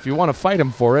 though. So if you want to fight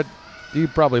him for it, you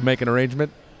probably make an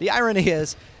arrangement. The irony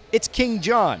is, it's King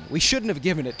John. We shouldn't have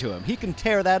given it to him. He can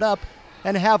tear that up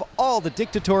and have all the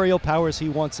dictatorial powers he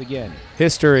wants again.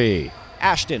 History.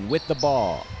 Ashton with the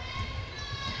ball.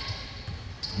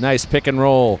 Nice pick and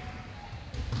roll.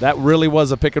 That really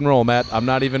was a pick and roll, Matt. I'm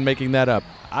not even making that up.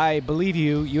 I believe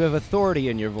you. You have authority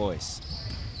in your voice.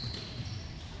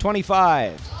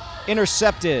 25.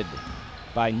 Intercepted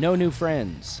by No New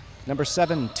Friends. Number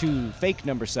 7 to fake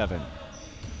number 7.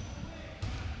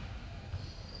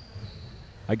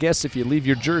 I guess if you leave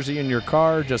your jersey in your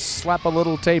car, just slap a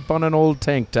little tape on an old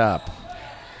tank top.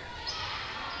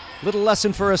 Little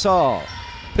lesson for us all.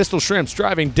 Pistol Shrimps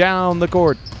driving down the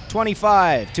court.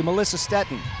 25 to Melissa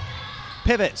Stetton.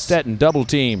 Pivots. Stetton double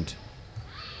teamed.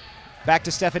 Back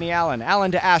to Stephanie Allen.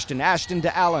 Allen to Ashton. Ashton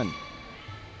to Allen.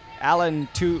 Allen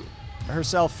to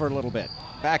herself for a little bit.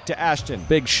 Back to Ashton.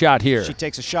 Big shot here. She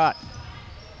takes a shot.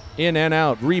 In and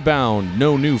out. Rebound.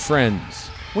 No new friends.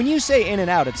 When you say in and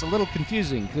out, it's a little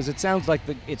confusing because it sounds like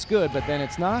it's good, but then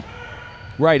it's not.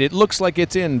 Right. It looks like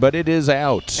it's in, but it is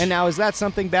out. And now, is that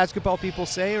something basketball people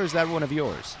say, or is that one of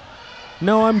yours?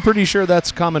 No, I'm pretty sure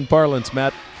that's common parlance,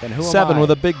 Matt. Then who am 7 I? with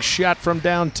a big shot from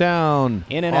downtown.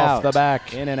 In and off out. the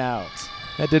back. In and out.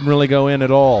 That didn't really go in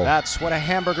at all. That's what a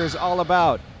hamburger's all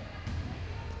about.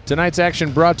 Tonight's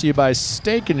action brought to you by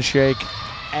Steak and Shake,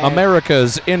 And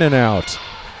America's In and Out.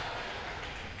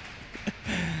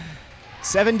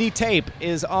 70 tape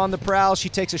is on the prowl. She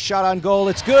takes a shot on goal.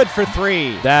 It's good for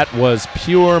 3. That was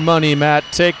pure money, Matt.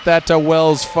 Take that to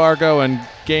Wells Fargo and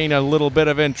gain a little bit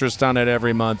of interest on it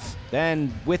every month.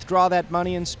 Then withdraw that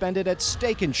money and spend it at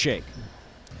Steak and Shake,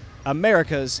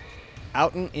 America's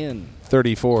out and in.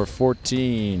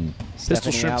 34-14. Pistol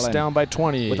Stephanie Shrimps Allen down by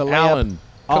 20. with a layup, Allen,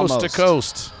 coast to almost.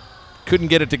 coast. Couldn't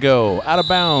get it to go. Out of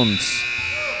bounds.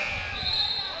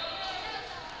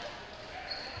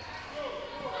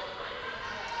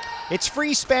 It's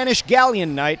Free Spanish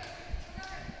Galleon night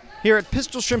here at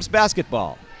Pistol Shrimps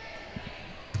Basketball.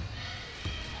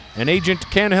 An agent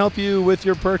can help you with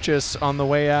your purchase on the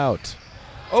way out.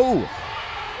 Oh,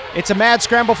 it's a mad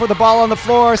scramble for the ball on the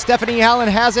floor. Stephanie Allen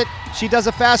has it. She does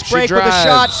a fast break She with a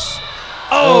shot. drives.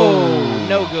 Oh,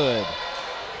 no good.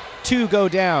 2 go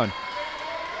down.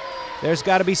 There's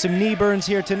got to be some knee burns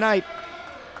here tonight.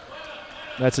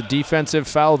 That's a defensive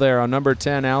foul there on number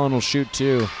 10. Allen will shoot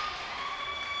 2.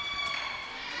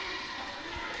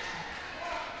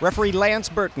 Referee Lance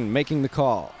Burton making the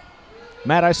call.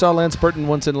 Matt, I saw Lance Burton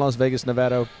once in Las Vegas,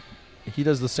 Nevada. He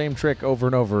does the same trick over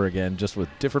and over again, just with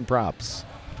different props.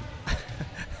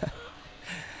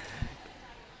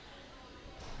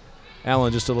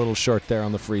 Allen just a little short there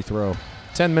on the free throw.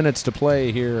 10 minutes to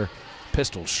play here.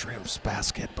 Pistol Shrimps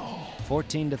basketball.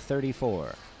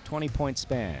 14-34, 20-point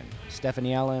span.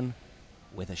 Stephanie Allen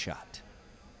with a shot.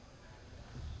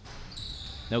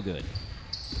 No good.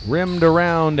 Rimmed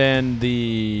around, and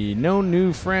the No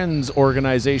New Friends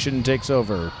organization takes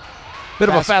over. Bit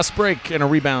of a fast break and a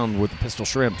rebound with the Pistol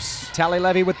Shrimps. Tally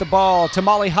Levy with the ball.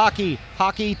 Tamale Hockey.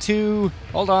 Hockey to,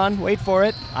 hold on, wait for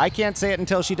it. I can't say it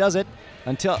until she does it.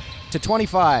 To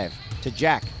 25, to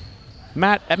Jack.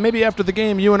 Matt, maybe after the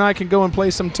game, you and I can go and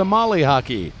play some tamale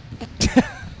hockey.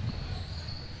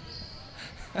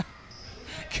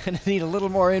 Gonna need a little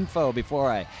more info before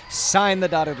I sign the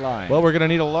dotted line. Well, we're going to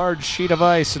need a large sheet of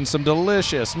ice and some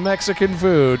delicious Mexican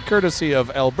food, courtesy of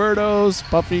Alberto's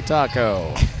Puffy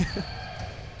Taco.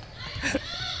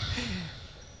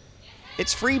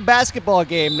 It's free basketball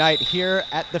game night here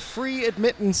at the free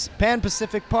admittance Pan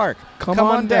Pacific Park. Come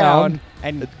on down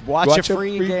and watch a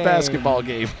free game. basketball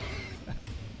game.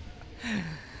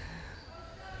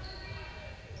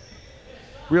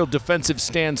 Real defensive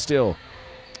standstill.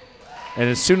 And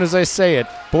as soon as I say it,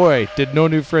 boy, did No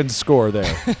New Friends score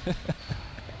there.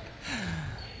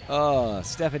 Oh,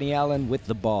 Stephanie Allen with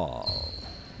the ball.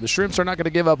 The Shrimps are not going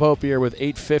to give up hope here with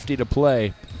 8:50 to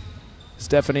play.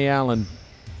 Stephanie Allen,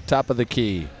 top of the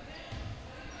key.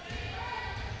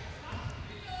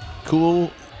 Cool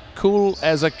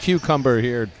as a cucumber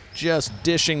here, just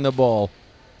dishing the ball.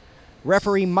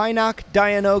 Referee Minok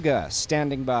Dianoga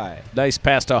standing by. Nice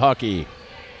pass to Hockey.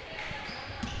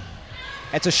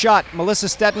 It's a shot. Melissa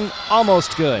Stetton,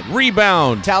 almost good.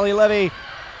 Rebound. Tally Levy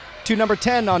to number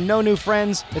 10 on No New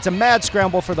Friends. It's a mad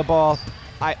scramble for the ball.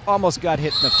 I almost got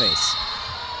hit in the face.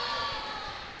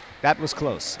 That was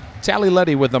close. Tally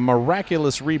Letty with a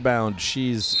miraculous rebound.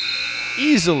 She's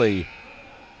easily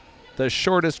the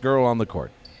shortest girl on the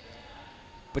court.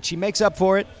 But she makes up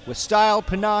for it with style,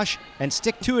 panache, and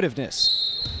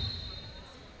stick-to-itiveness.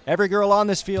 Every girl on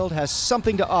this field has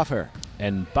something to offer.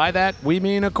 And by that, we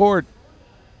mean a court.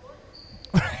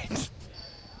 Right.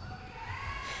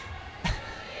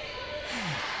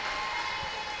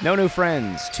 No New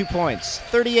Friends, 2 points.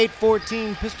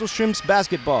 38-14, Pistol Shrimps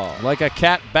basketball. Like a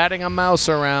cat batting a mouse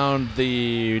around,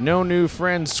 the No New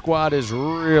Friends squad is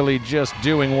really just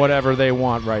doing whatever they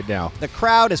want right now. The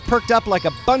crowd is perked up like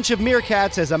a bunch of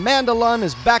meerkats as Amanda Lunn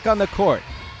is back on the court.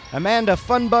 Amanda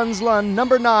Funbuns Lunn,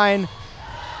 number 9.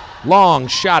 Long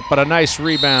shot, but a nice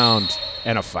rebound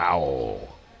and a foul.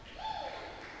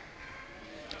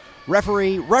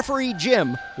 Referee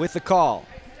Jim with the call.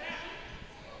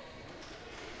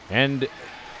 And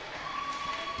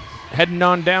heading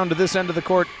on down to this end of the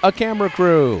court, a camera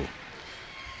crew.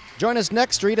 Join us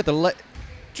next week at the Lake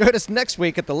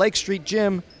Street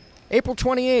Gym, April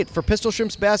 28th for Pistol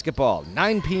Shrimps basketball,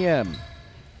 9 p.m.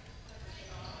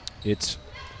 It's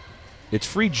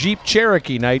free Jeep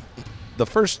Cherokee night. The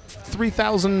first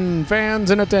 3,000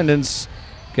 fans in attendance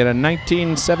get a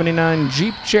 1979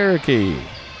 Jeep Cherokee.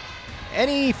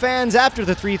 Any fans after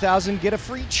the 3,000 get a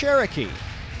free Cherokee.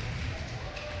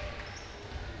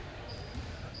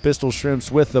 Pistol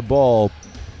Shrimps with the ball.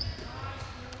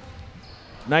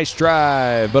 Nice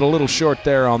drive, but a little short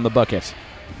there on the bucket.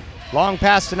 Long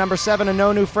pass to number 7 and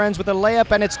No New Friends with a layup,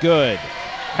 and it's good.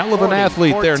 Hell of an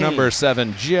athlete there, number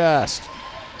 7. Just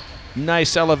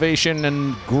nice elevation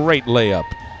and great layup.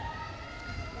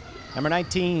 Number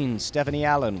 19, Stephanie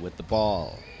Allen with the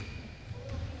ball.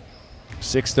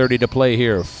 6:30 to play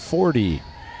here.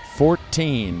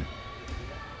 40-14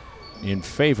 in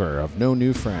favor of No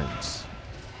New Friends.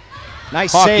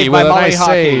 Nice Hockey save by with a Molly nice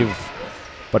Hockey. save.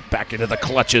 but back into the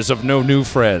clutches of no new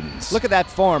friends. Look at that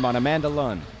form on Amanda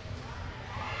Lund.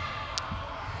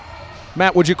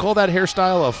 Matt, would you call that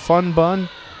hairstyle a fun bun?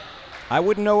 I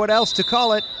wouldn't know what else to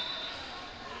call it.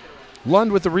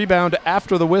 Lund with the rebound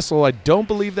after the whistle. I don't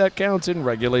believe that counts in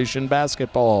regulation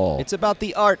basketball. It's about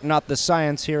the art, not the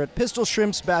science, here at Pistol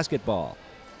Shrimps Basketball.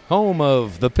 Home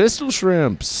of the Pistol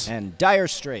Shrimps. And Dire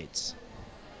Straits.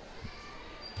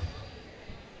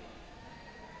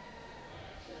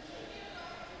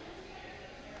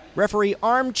 Referee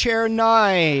Armchair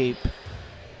Knipe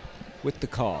with the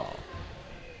call.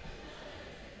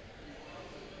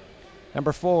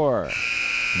 Number 4.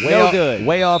 No good.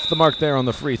 Way off the mark there on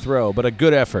the free throw, but a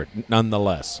good effort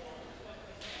nonetheless.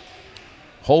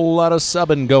 Whole lot of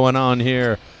subbing going on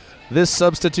here. This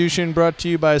substitution brought to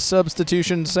you by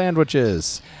Substitution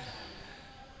Sandwiches.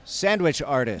 Sandwich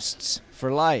artists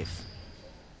for life.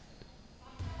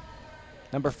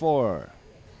 Number 4.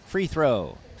 Free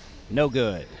throw. No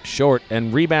good. Short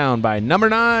and rebound by number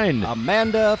 9.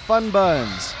 Amanda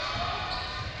Funbuns.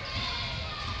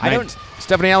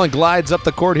 Stephanie Allen glides up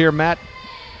the court here, Matt.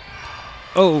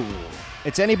 Oh,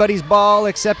 it's anybody's ball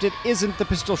except it isn't the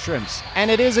Pistol Shrimps.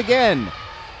 And it is again.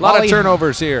 A lot of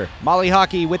turnovers here. Molly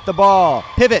Hockey with the ball.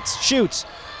 Pivots, shoots.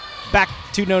 Back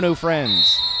to No New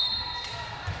Friends.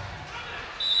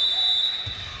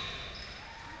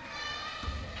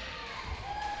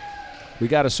 We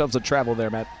got ourselves a travel there,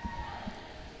 Matt.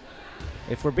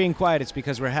 If we're being quiet, it's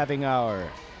because we're having our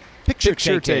picture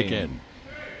taken.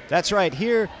 That's right.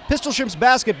 Here, Pistol Shrimps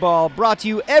Basketball brought to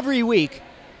you every week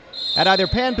at either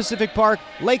Pan Pacific Park,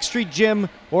 Lake Street Gym,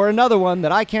 or another one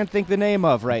that I can't think the name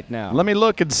of right now. Let me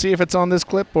look and see if it's on this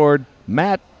clipboard.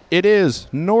 Matt, it is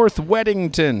North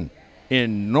Weddington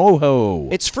in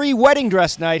NoHo. It's free wedding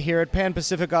dress night here at Pan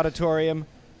Pacific Auditorium.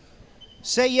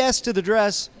 Say yes to the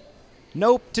dress,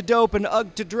 nope to dope, and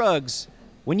ugh to drugs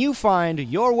when you find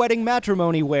your wedding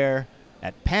matrimony wear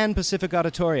at Pan Pacific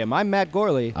Auditorium. I'm Matt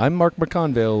Gorley. I'm Mark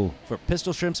McConville. For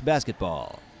Pistol Shrimps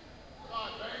Basketball.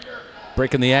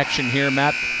 Breaking the action here,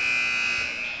 Matt.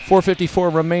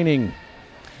 4:54 remaining.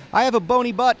 I have a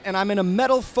bony butt, and I'm in a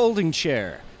metal folding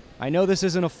chair. I know this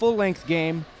isn't a full-length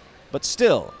game, but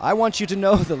still, I want you to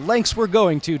know the lengths we're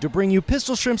going to bring you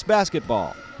Pistol Shrimps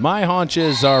Basketball. My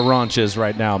haunches are raunches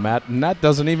right now, Matt, and that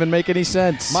doesn't even make any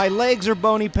sense. My legs are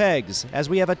bony pegs, as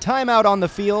we have a timeout on the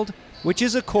field, which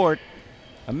is a court.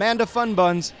 Amanda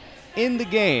Funbuns in the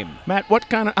game. Matt,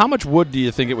 how much wood do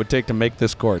you think it would take to make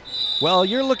this court? Well,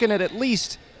 you're looking at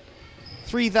least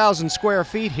 3,000 square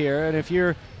feet here, and if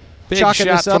you're Big chalking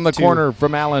shot this up from the to, corner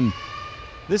from Allen.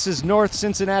 This is North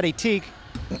Cincinnati teak.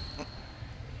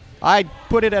 I'd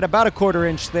put it at about a 1/4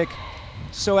 inch thick.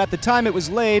 So at the time it was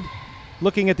laid,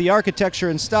 looking at the architecture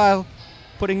and style,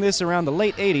 putting this around the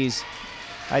late 80s,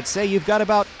 I'd say you've got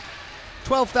about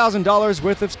 $12,000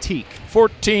 worth of teak.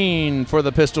 14 for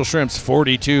the Pistol Shrimps,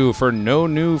 42 for No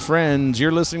New Friends.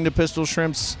 You're listening to Pistol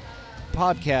Shrimps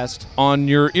podcast on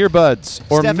your earbuds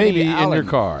or Stephanie maybe Allen in your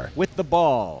car. with the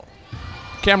ball.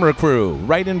 Camera crew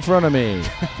right in front of me.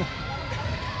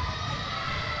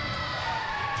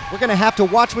 We're going to have to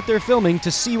watch what they're filming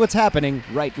to see what's happening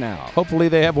right now. Hopefully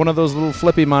they have one of those little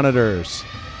flippy monitors.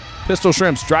 Pistol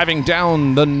Shrimps driving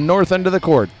down the north end of the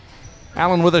court.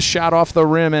 Allen with a shot off the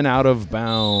rim and out of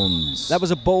bounds. That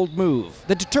was a bold move.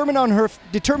 The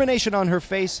determination on her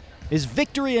face is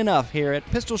victory enough here at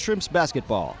Pistol Shrimps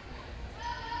Basketball.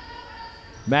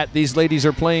 Matt, these ladies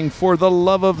are playing for the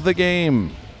love of the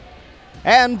game.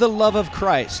 And the love of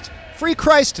Christ. Free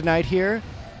Christ tonight here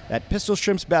at Pistol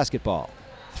Shrimps Basketball.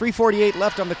 3:48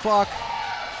 left on the clock.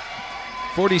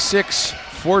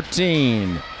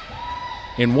 46-14.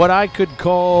 In what I could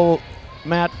call,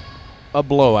 Matt, a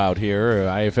blowout here,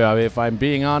 if I'm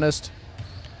being honest.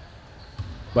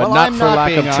 But well, not I'm for not lack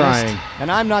being of honest, trying.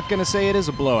 And I'm not going to say it is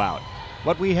a blowout.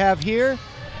 What we have here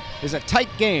is a tight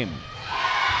game.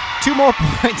 2 more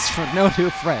points for No New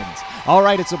Friends. All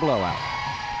right, it's a blowout.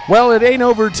 Well, it ain't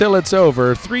over till it's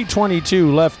over.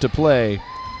 3:22 left to play.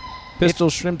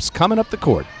 Pistol Shrimps coming up the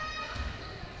court.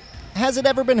 Has it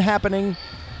ever been happening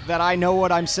that I know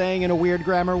what I'm saying in a weird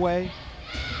grammar way?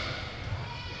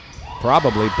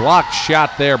 Probably blocked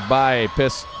shot there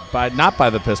not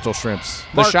by the Pistol Shrimps.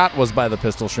 The Mark, shot was by the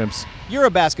Pistol Shrimps. You're a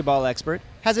basketball expert.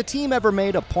 Has a team ever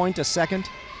made a point a second?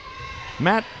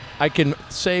 Matt, I can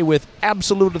say with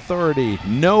absolute authority,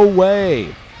 no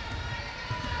way.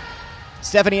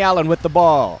 Stephanie Allen with the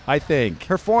ball. I think.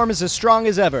 Her form is as strong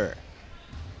as ever.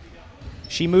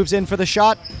 She moves in for the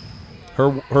shot.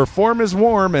 Her form is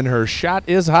warm and her shot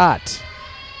is hot.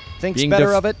 Thinks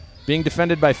better of it. Being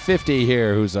defended by 50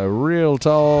 here, who's a real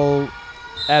tall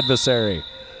adversary.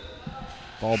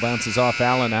 Ball bounces off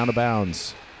Allen, out of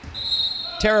bounds.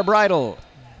 Tara Bridle,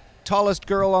 tallest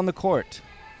girl on the court.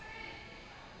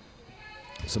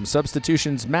 Some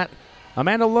substitutions.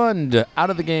 Amanda Lund out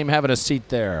of the game, having a seat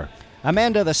there.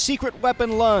 Amanda, the secret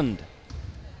weapon Lund,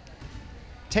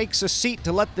 takes a seat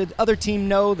to let the other team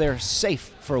know they're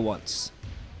safe for once.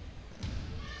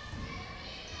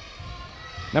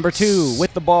 Number 2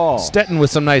 with the ball. Stetton with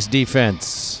some nice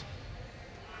defense.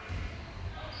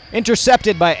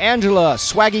 Intercepted by Angela.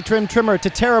 Swaggy Trimmer to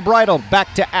Tara Bridle.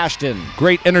 Back to Ashton.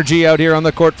 Great energy out here on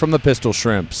the court from the Pistol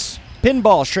Shrimps.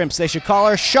 Pinball Shrimps, they should call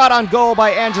her. Shot on goal by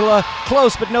Angela.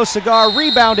 Close but no cigar.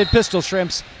 Rebounded Pistol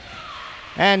Shrimps.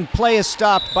 And play is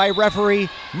stopped by referee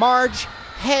Marge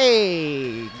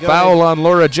Hay. Foul on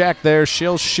Laura Jack there.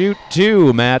 She'll shoot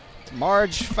 2, Matt.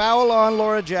 Marge, foul on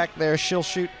Laura Jack there. She'll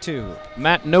shoot 2.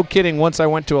 Matt, no kidding. Once I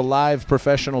went to a live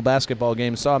professional basketball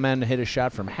game, saw a man hit a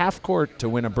shot from half court to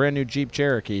win a brand new Jeep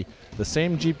Cherokee. The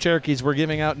same Jeep Cherokees we're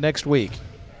giving out next week.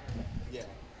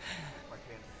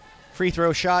 Free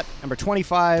throw shot, number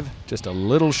 25. Just a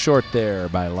little short there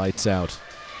by Lights Out.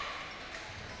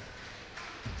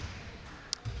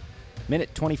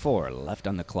 Minute 24 left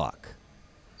on the clock.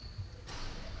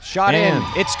 Shot And- in.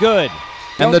 It's good.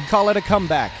 And Don't call it a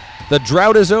comeback. The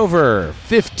drought is over.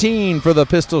 15 for the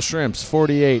Pistol Shrimps,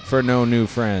 48 for No New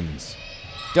Friends.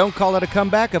 Don't call it a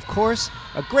comeback, of course.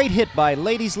 A great hit by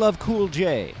Ladies Love Cool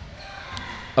J.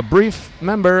 A brief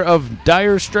member of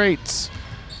Dire Straits.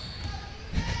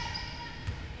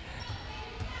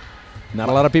 Not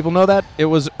a lot of people know that. It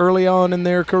was early on in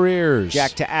their careers.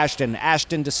 Jack to Ashton.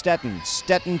 Ashton to Stetton.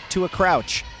 Stetton to a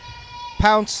crouch.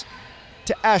 Pounce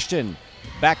to Ashton.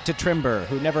 Back to Trimber,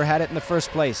 who never had it in the first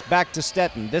place. Back to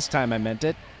Stetton. This time I meant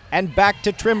it. And back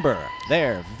to Trimber.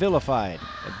 There, vilified,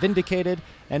 vindicated,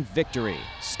 and victory.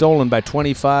 Stolen by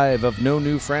 25 of No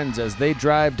New Friends as they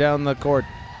drive down the court.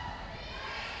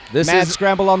 Mad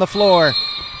scramble on the floor.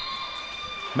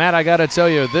 Matt, I got to tell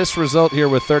you, this result here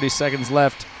with 30 seconds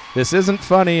left, this isn't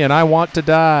funny, and I want to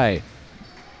die.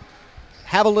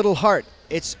 Have a little heart.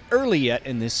 It's early yet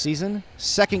in this season.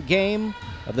 Second game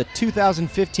of the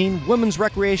 2015 Women's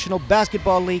Recreational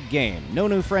Basketball League game. No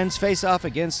New Friends face off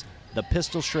against the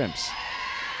Pistol Shrimps.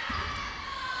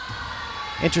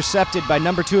 Intercepted by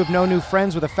number 2 of No New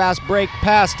Friends with a fast break.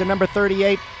 Pass to number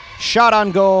 38. Shot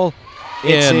on goal.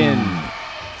 It's in.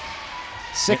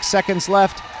 6 seconds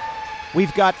left.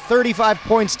 We've got 35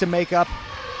 points to make up.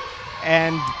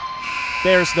 And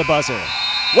there's the buzzer.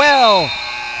 Well,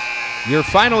 Your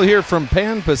final here from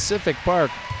Pan Pacific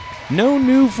Park. No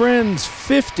New Friends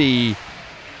 50.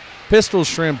 Pistol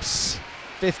Shrimps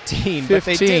 15. 15.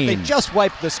 But they just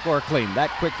wiped the score clean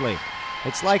that quickly.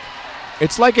 It's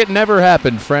like it never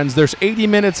happened, friends. There's 80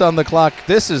 minutes on the clock.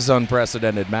 This is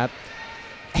unprecedented, Matt.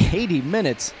 80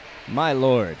 minutes. My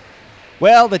Lord.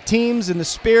 Well, the teams in the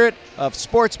spirit of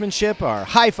sportsmanship are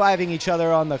high-fiving each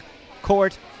other on the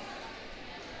court.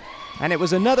 And it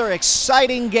was another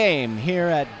exciting game here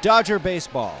at Dodger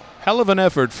Baseball. Hell of an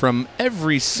effort from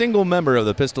every single member of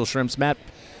the Pistol Shrimps, Matt.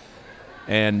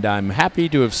 And I'm happy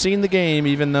to have seen the game,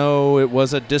 even though it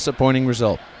was a disappointing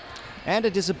result. And a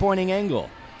disappointing angle.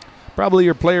 Probably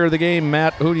your player of the game,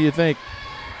 Matt. Who do you think?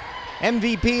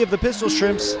 MVP of the Pistol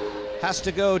Shrimps has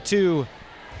to go to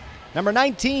number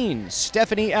 19,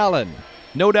 Stephanie Allen.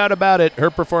 No doubt about it. Her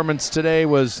performance today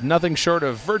was nothing short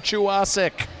of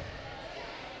virtuosic.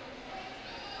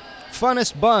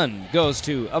 Funnest bun goes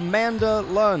to Amanda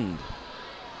Lund.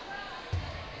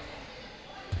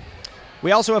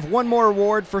 We also have one more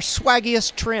award for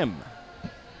swaggiest trim.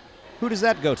 Who does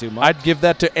that go to, Mark? I'd give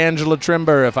that to Angela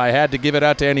Trimber if I had to give it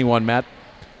out to anyone, Matt.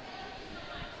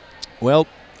 Well,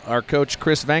 our coach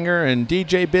Chris Vanger and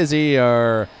DJ Busy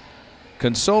are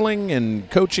consoling and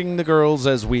coaching the girls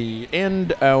as we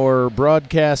end our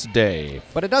broadcast day.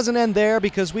 But it doesn't end there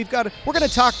because we're going to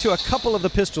talk to a couple of the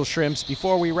Pistol Shrimps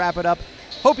before we wrap it up,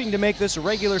 hoping to make this a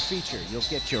regular feature. You'll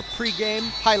get your pregame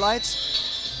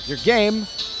highlights, your game,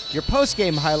 your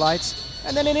postgame highlights,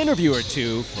 and then an interview or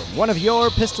two from one of your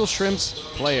Pistol Shrimps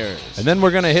players. And then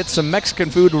we're going to hit some Mexican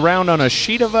food around on a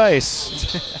sheet of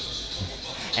ice.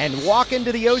 And walk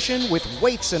into the ocean with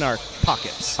weights in our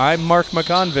pockets. I'm Mark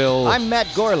McConville. I'm Matt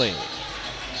Gorley.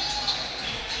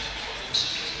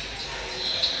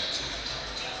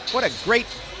 What a great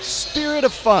spirit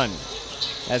of fun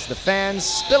as the fans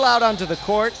spill out onto the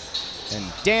court and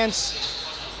dance.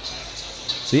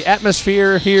 The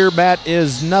atmosphere here, Matt,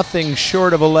 is nothing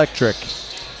short of electric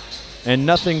and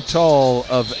nothing tall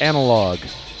of analog.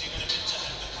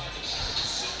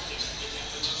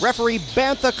 Referee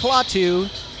Bantha Klaatu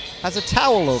has a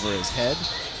towel over his head.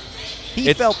 He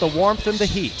It's- felt the warmth and the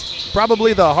heat.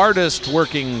 Probably the hardest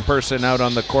working person out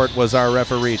on the court was our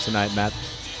referee tonight, Matt.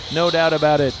 No doubt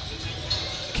about it.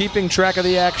 Keeping track of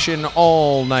the action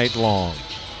all night long.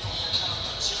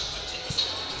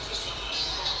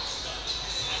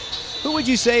 Who would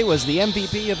you say was the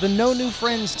MVP of the No New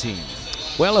Friends team?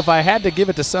 Well, if I had to give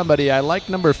it to somebody, I like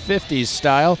number 50's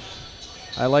style.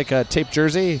 I like a tape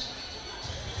jersey.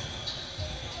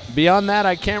 Beyond that,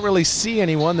 I can't really see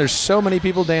anyone. There's so many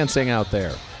people dancing out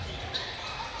there.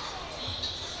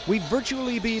 We've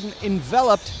virtually been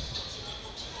enveloped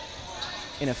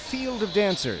in a field of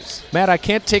dancers. Matt, I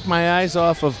can't take my eyes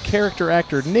off of character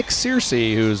actor Nick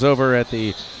Searcy, who's over at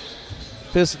the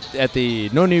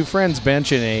No New Friends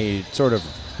bench in a sort of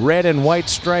red and white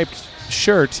striped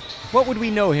shirt. What would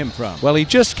we know him from? Well, he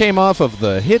just came off of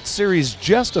the hit series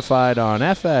Justified on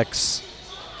FX.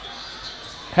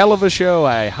 Hell of a show.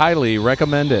 I highly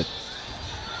recommend it.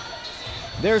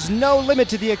 There's no limit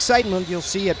to the excitement you'll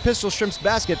see at Pistol Shrimps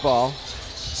basketball.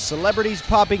 Celebrities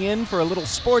popping in for a little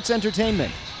sports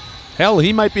entertainment. Hell,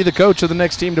 he might be the coach of the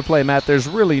next team to play, Matt. There's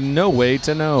really no way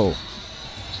to know.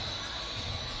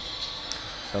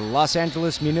 The Los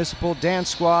Angeles Municipal Dance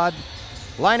Squad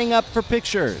lining up for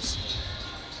pictures.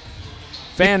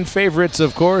 Fan favorites,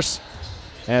 of course,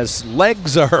 as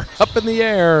legs are up in the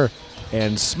air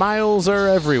and smiles are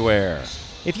everywhere.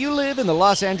 If you live in the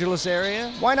Los Angeles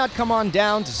area, why not come on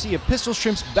down to see a Pistol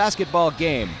Shrimps basketball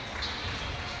game?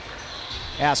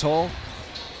 Asshole.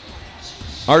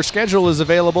 Our schedule is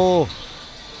available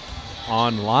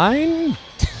online?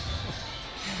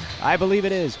 I believe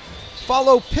it is.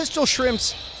 Follow Pistol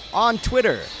Shrimps on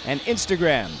Twitter and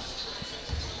Instagram.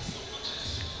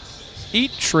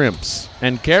 Eat shrimps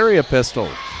and carry a pistol.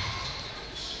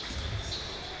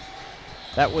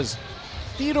 That was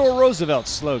Theodore Roosevelt's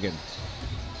slogan.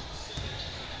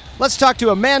 Let's talk to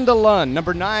Amanda Lunn,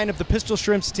 number 9 of the Pistol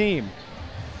Shrimps team.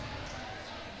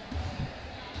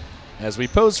 As we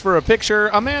pose for a picture,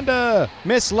 Amanda.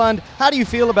 Miss Lund, how do you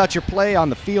feel about your play on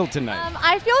the field tonight?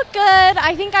 I feel good.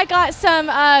 I think I got some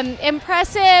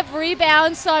impressive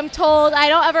rebounds, so I'm told. I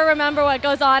don't ever remember what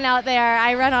goes on out there.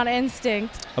 I run on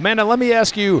instinct. Amanda, let me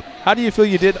ask you, how do you feel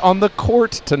you did on the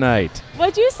court tonight?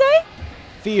 What'd you say?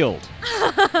 Field.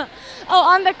 Oh,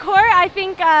 on the court, I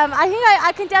think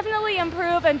I can definitely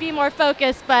improve and be more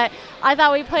focused, but I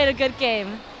thought we played a good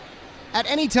game. At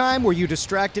any time, were you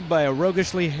distracted by a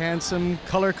roguishly handsome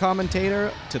color commentator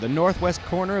to the northwest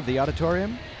corner of the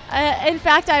auditorium? In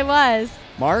fact, I was.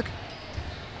 Mark?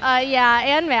 Yeah,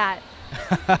 and Matt.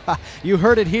 You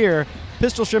heard it here.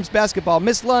 Pistol Shrimps basketball.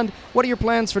 Miss Lund, what are your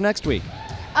plans for next week?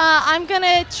 I'm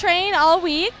gonna train all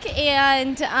week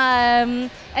and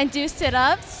do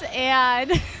sit-ups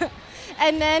and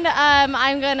and then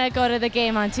I'm gonna go to the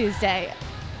game on Tuesday.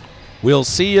 We'll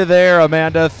see you there,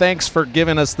 Amanda. Thanks for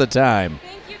giving us the time.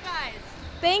 Thank you guys.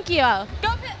 Thank you.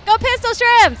 Go Pistol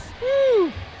Shrimps!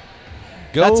 Woo!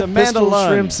 Go That's Amanda Pistol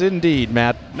Lund. Shrimps indeed,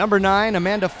 Matt. Number 9,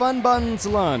 Amanda Fun Buns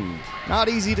Lund. Not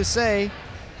easy to say.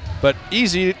 But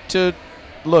easy to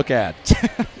look at.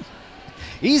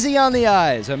 Easy on the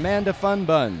eyes, Amanda Fun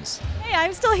Buns. Hey,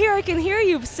 I'm still here. I can hear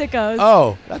you, sickos.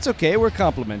 Oh, That's okay, we're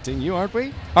complimenting you, aren't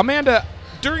we? Amanda,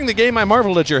 during the game I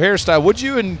marveled at your hairstyle. Would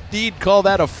you indeed call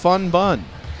that a fun bun?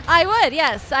 I would,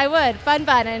 yes, I would. Fun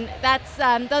bun, and that's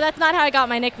though that's not how I got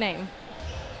my nickname.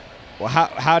 Well,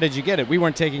 how did you get it? We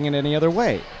weren't taking it any other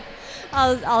way.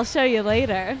 I'll show you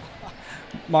later.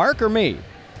 Mark or me?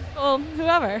 Well,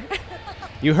 whoever.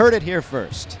 You heard it here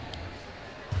first.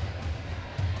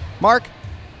 Mark,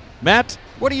 Matt,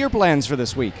 what are your plans for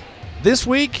this week? this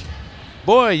week,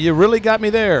 boy, you really got me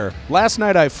there. Last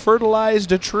night I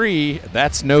fertilized a tree.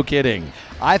 That's no kidding.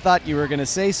 I thought you were going to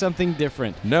say something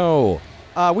different. No.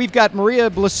 We've got Maria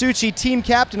Blasucci, team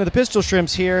captain of the Pistol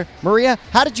Shrimps here. Maria,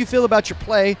 how did you feel about your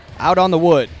play out on the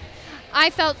wood? I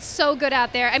felt so good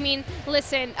out there. I mean,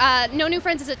 listen, No New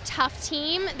Friends is a tough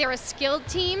team. They're a skilled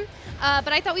team.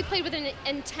 But I thought we played with an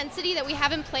intensity that we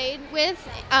haven't played with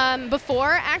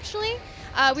before, actually.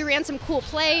 We ran some cool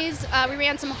plays. We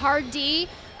ran some hard D.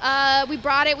 We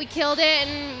brought it, we killed it,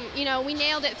 and, we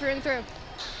nailed it through and through.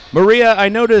 Maria, I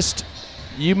noticed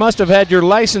you must have had your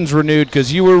license renewed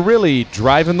because you were really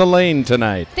driving the lane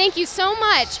tonight. Thank you so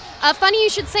much. Funny you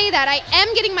should say that. I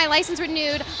am getting my license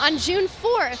renewed on June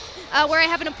 4th, where I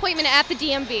have an appointment at the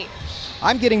DMV.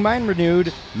 I'm getting mine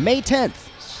renewed May 10th.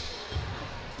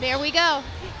 There we go.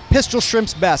 Pistol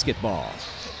Shrimps basketball.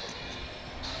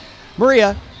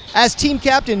 Maria, as team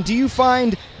captain, do you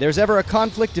find there's ever a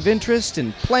conflict of interest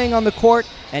in playing on the court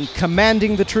and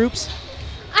commanding the troops?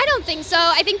 I don't something. So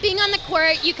I think being on the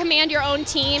court, you command your own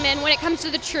team, and when it comes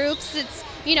to the troops, it's,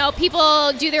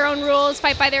 people do their own rules,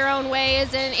 fight by their own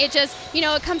ways, and it just,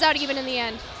 it comes out even in the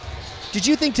end. Did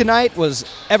you think tonight was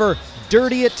ever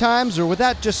dirty at times, or was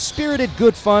that just spirited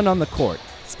good fun on the court?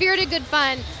 Spirited good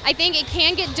fun. I think it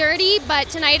can get dirty, but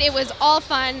tonight it was all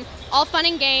fun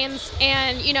and games,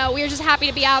 and, we were just happy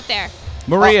to be out there.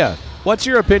 Maria, what's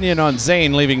your opinion on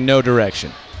Zane leaving no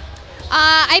direction?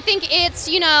 I think it's,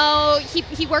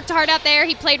 he worked hard out there.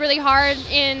 He played really hard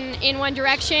in one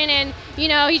direction, and,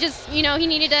 he just, he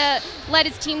needed to let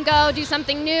his team go, do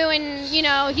something new, and,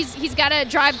 he's got to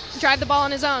drive the ball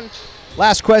on his own.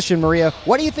 Last question, Maria.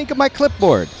 What do you think of my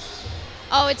clipboard?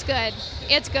 Oh, it's good.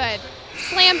 It's good.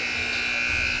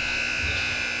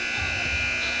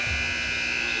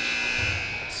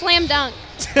 Slam dunk.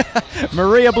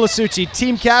 Maria Blasucci,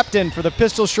 team captain for the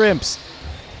Pistol Shrimps.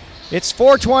 It's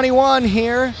 4:21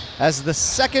 here as the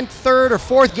second, third, or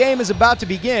fourth game is about to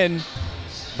begin.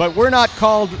 But we're not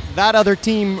called That Other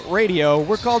Team Radio.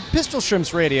 We're called Pistol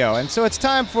Shrimps Radio. And so it's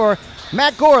time for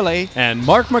Matt Gorley and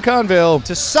Mark McConville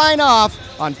to sign off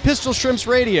on Pistol Shrimps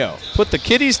Radio. Put the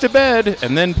kiddies to bed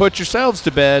and then put yourselves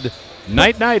to bed.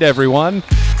 Night, night, everyone.